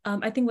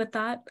 I think with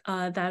that,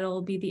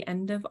 that'll be the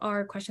end of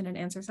our question and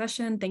answer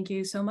session. Thank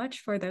you so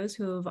much for those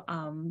who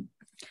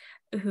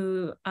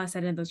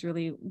sent in those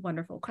really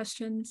wonderful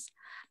questions.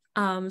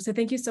 So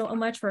thank you so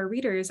much for our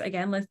readers.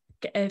 Again, let's,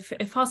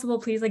 if possible,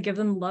 please like give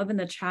them love in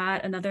the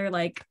chat, another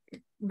like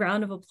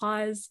round of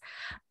applause.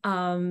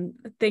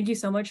 Thank you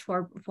so much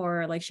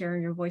for like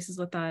sharing your voices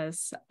with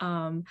us.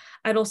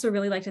 I'd also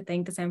really like to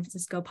thank the San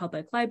Francisco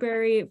Public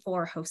Library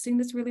for hosting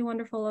this really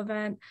wonderful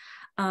event.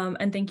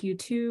 And thank you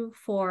too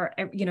for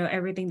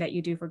everything that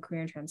you do for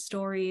queer and trans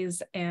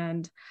stories,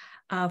 and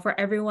for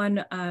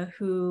everyone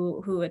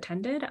who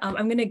attended.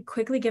 I'm going to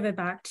quickly give it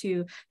back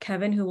to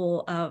Kevin, who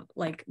will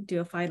like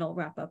do a final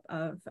wrap up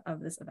of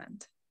this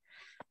event.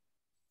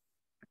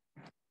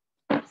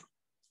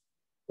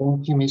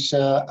 Thank you,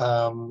 Misha.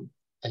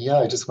 Yeah,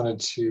 I just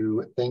wanted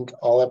to thank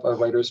all of our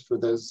writers for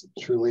those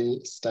truly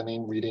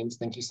stunning readings.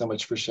 Thank you so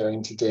much for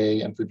sharing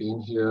today and for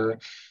being here.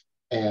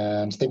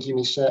 And thank you,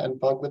 Misha and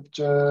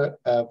Foglifter,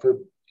 for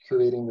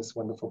curating this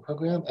wonderful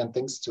program. And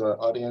thanks to our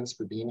audience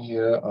for being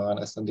here on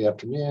a Sunday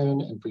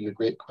afternoon and for your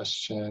great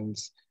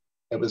questions.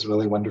 It was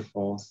really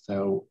wonderful.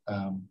 So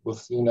we'll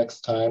see you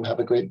next time. Have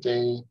a great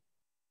day.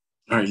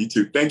 All right, you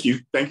too. Thank you.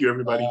 Thank you,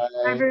 everybody.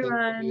 Bye. Everyone.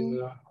 Thank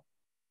you.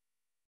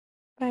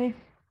 Bye.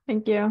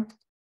 Thank you.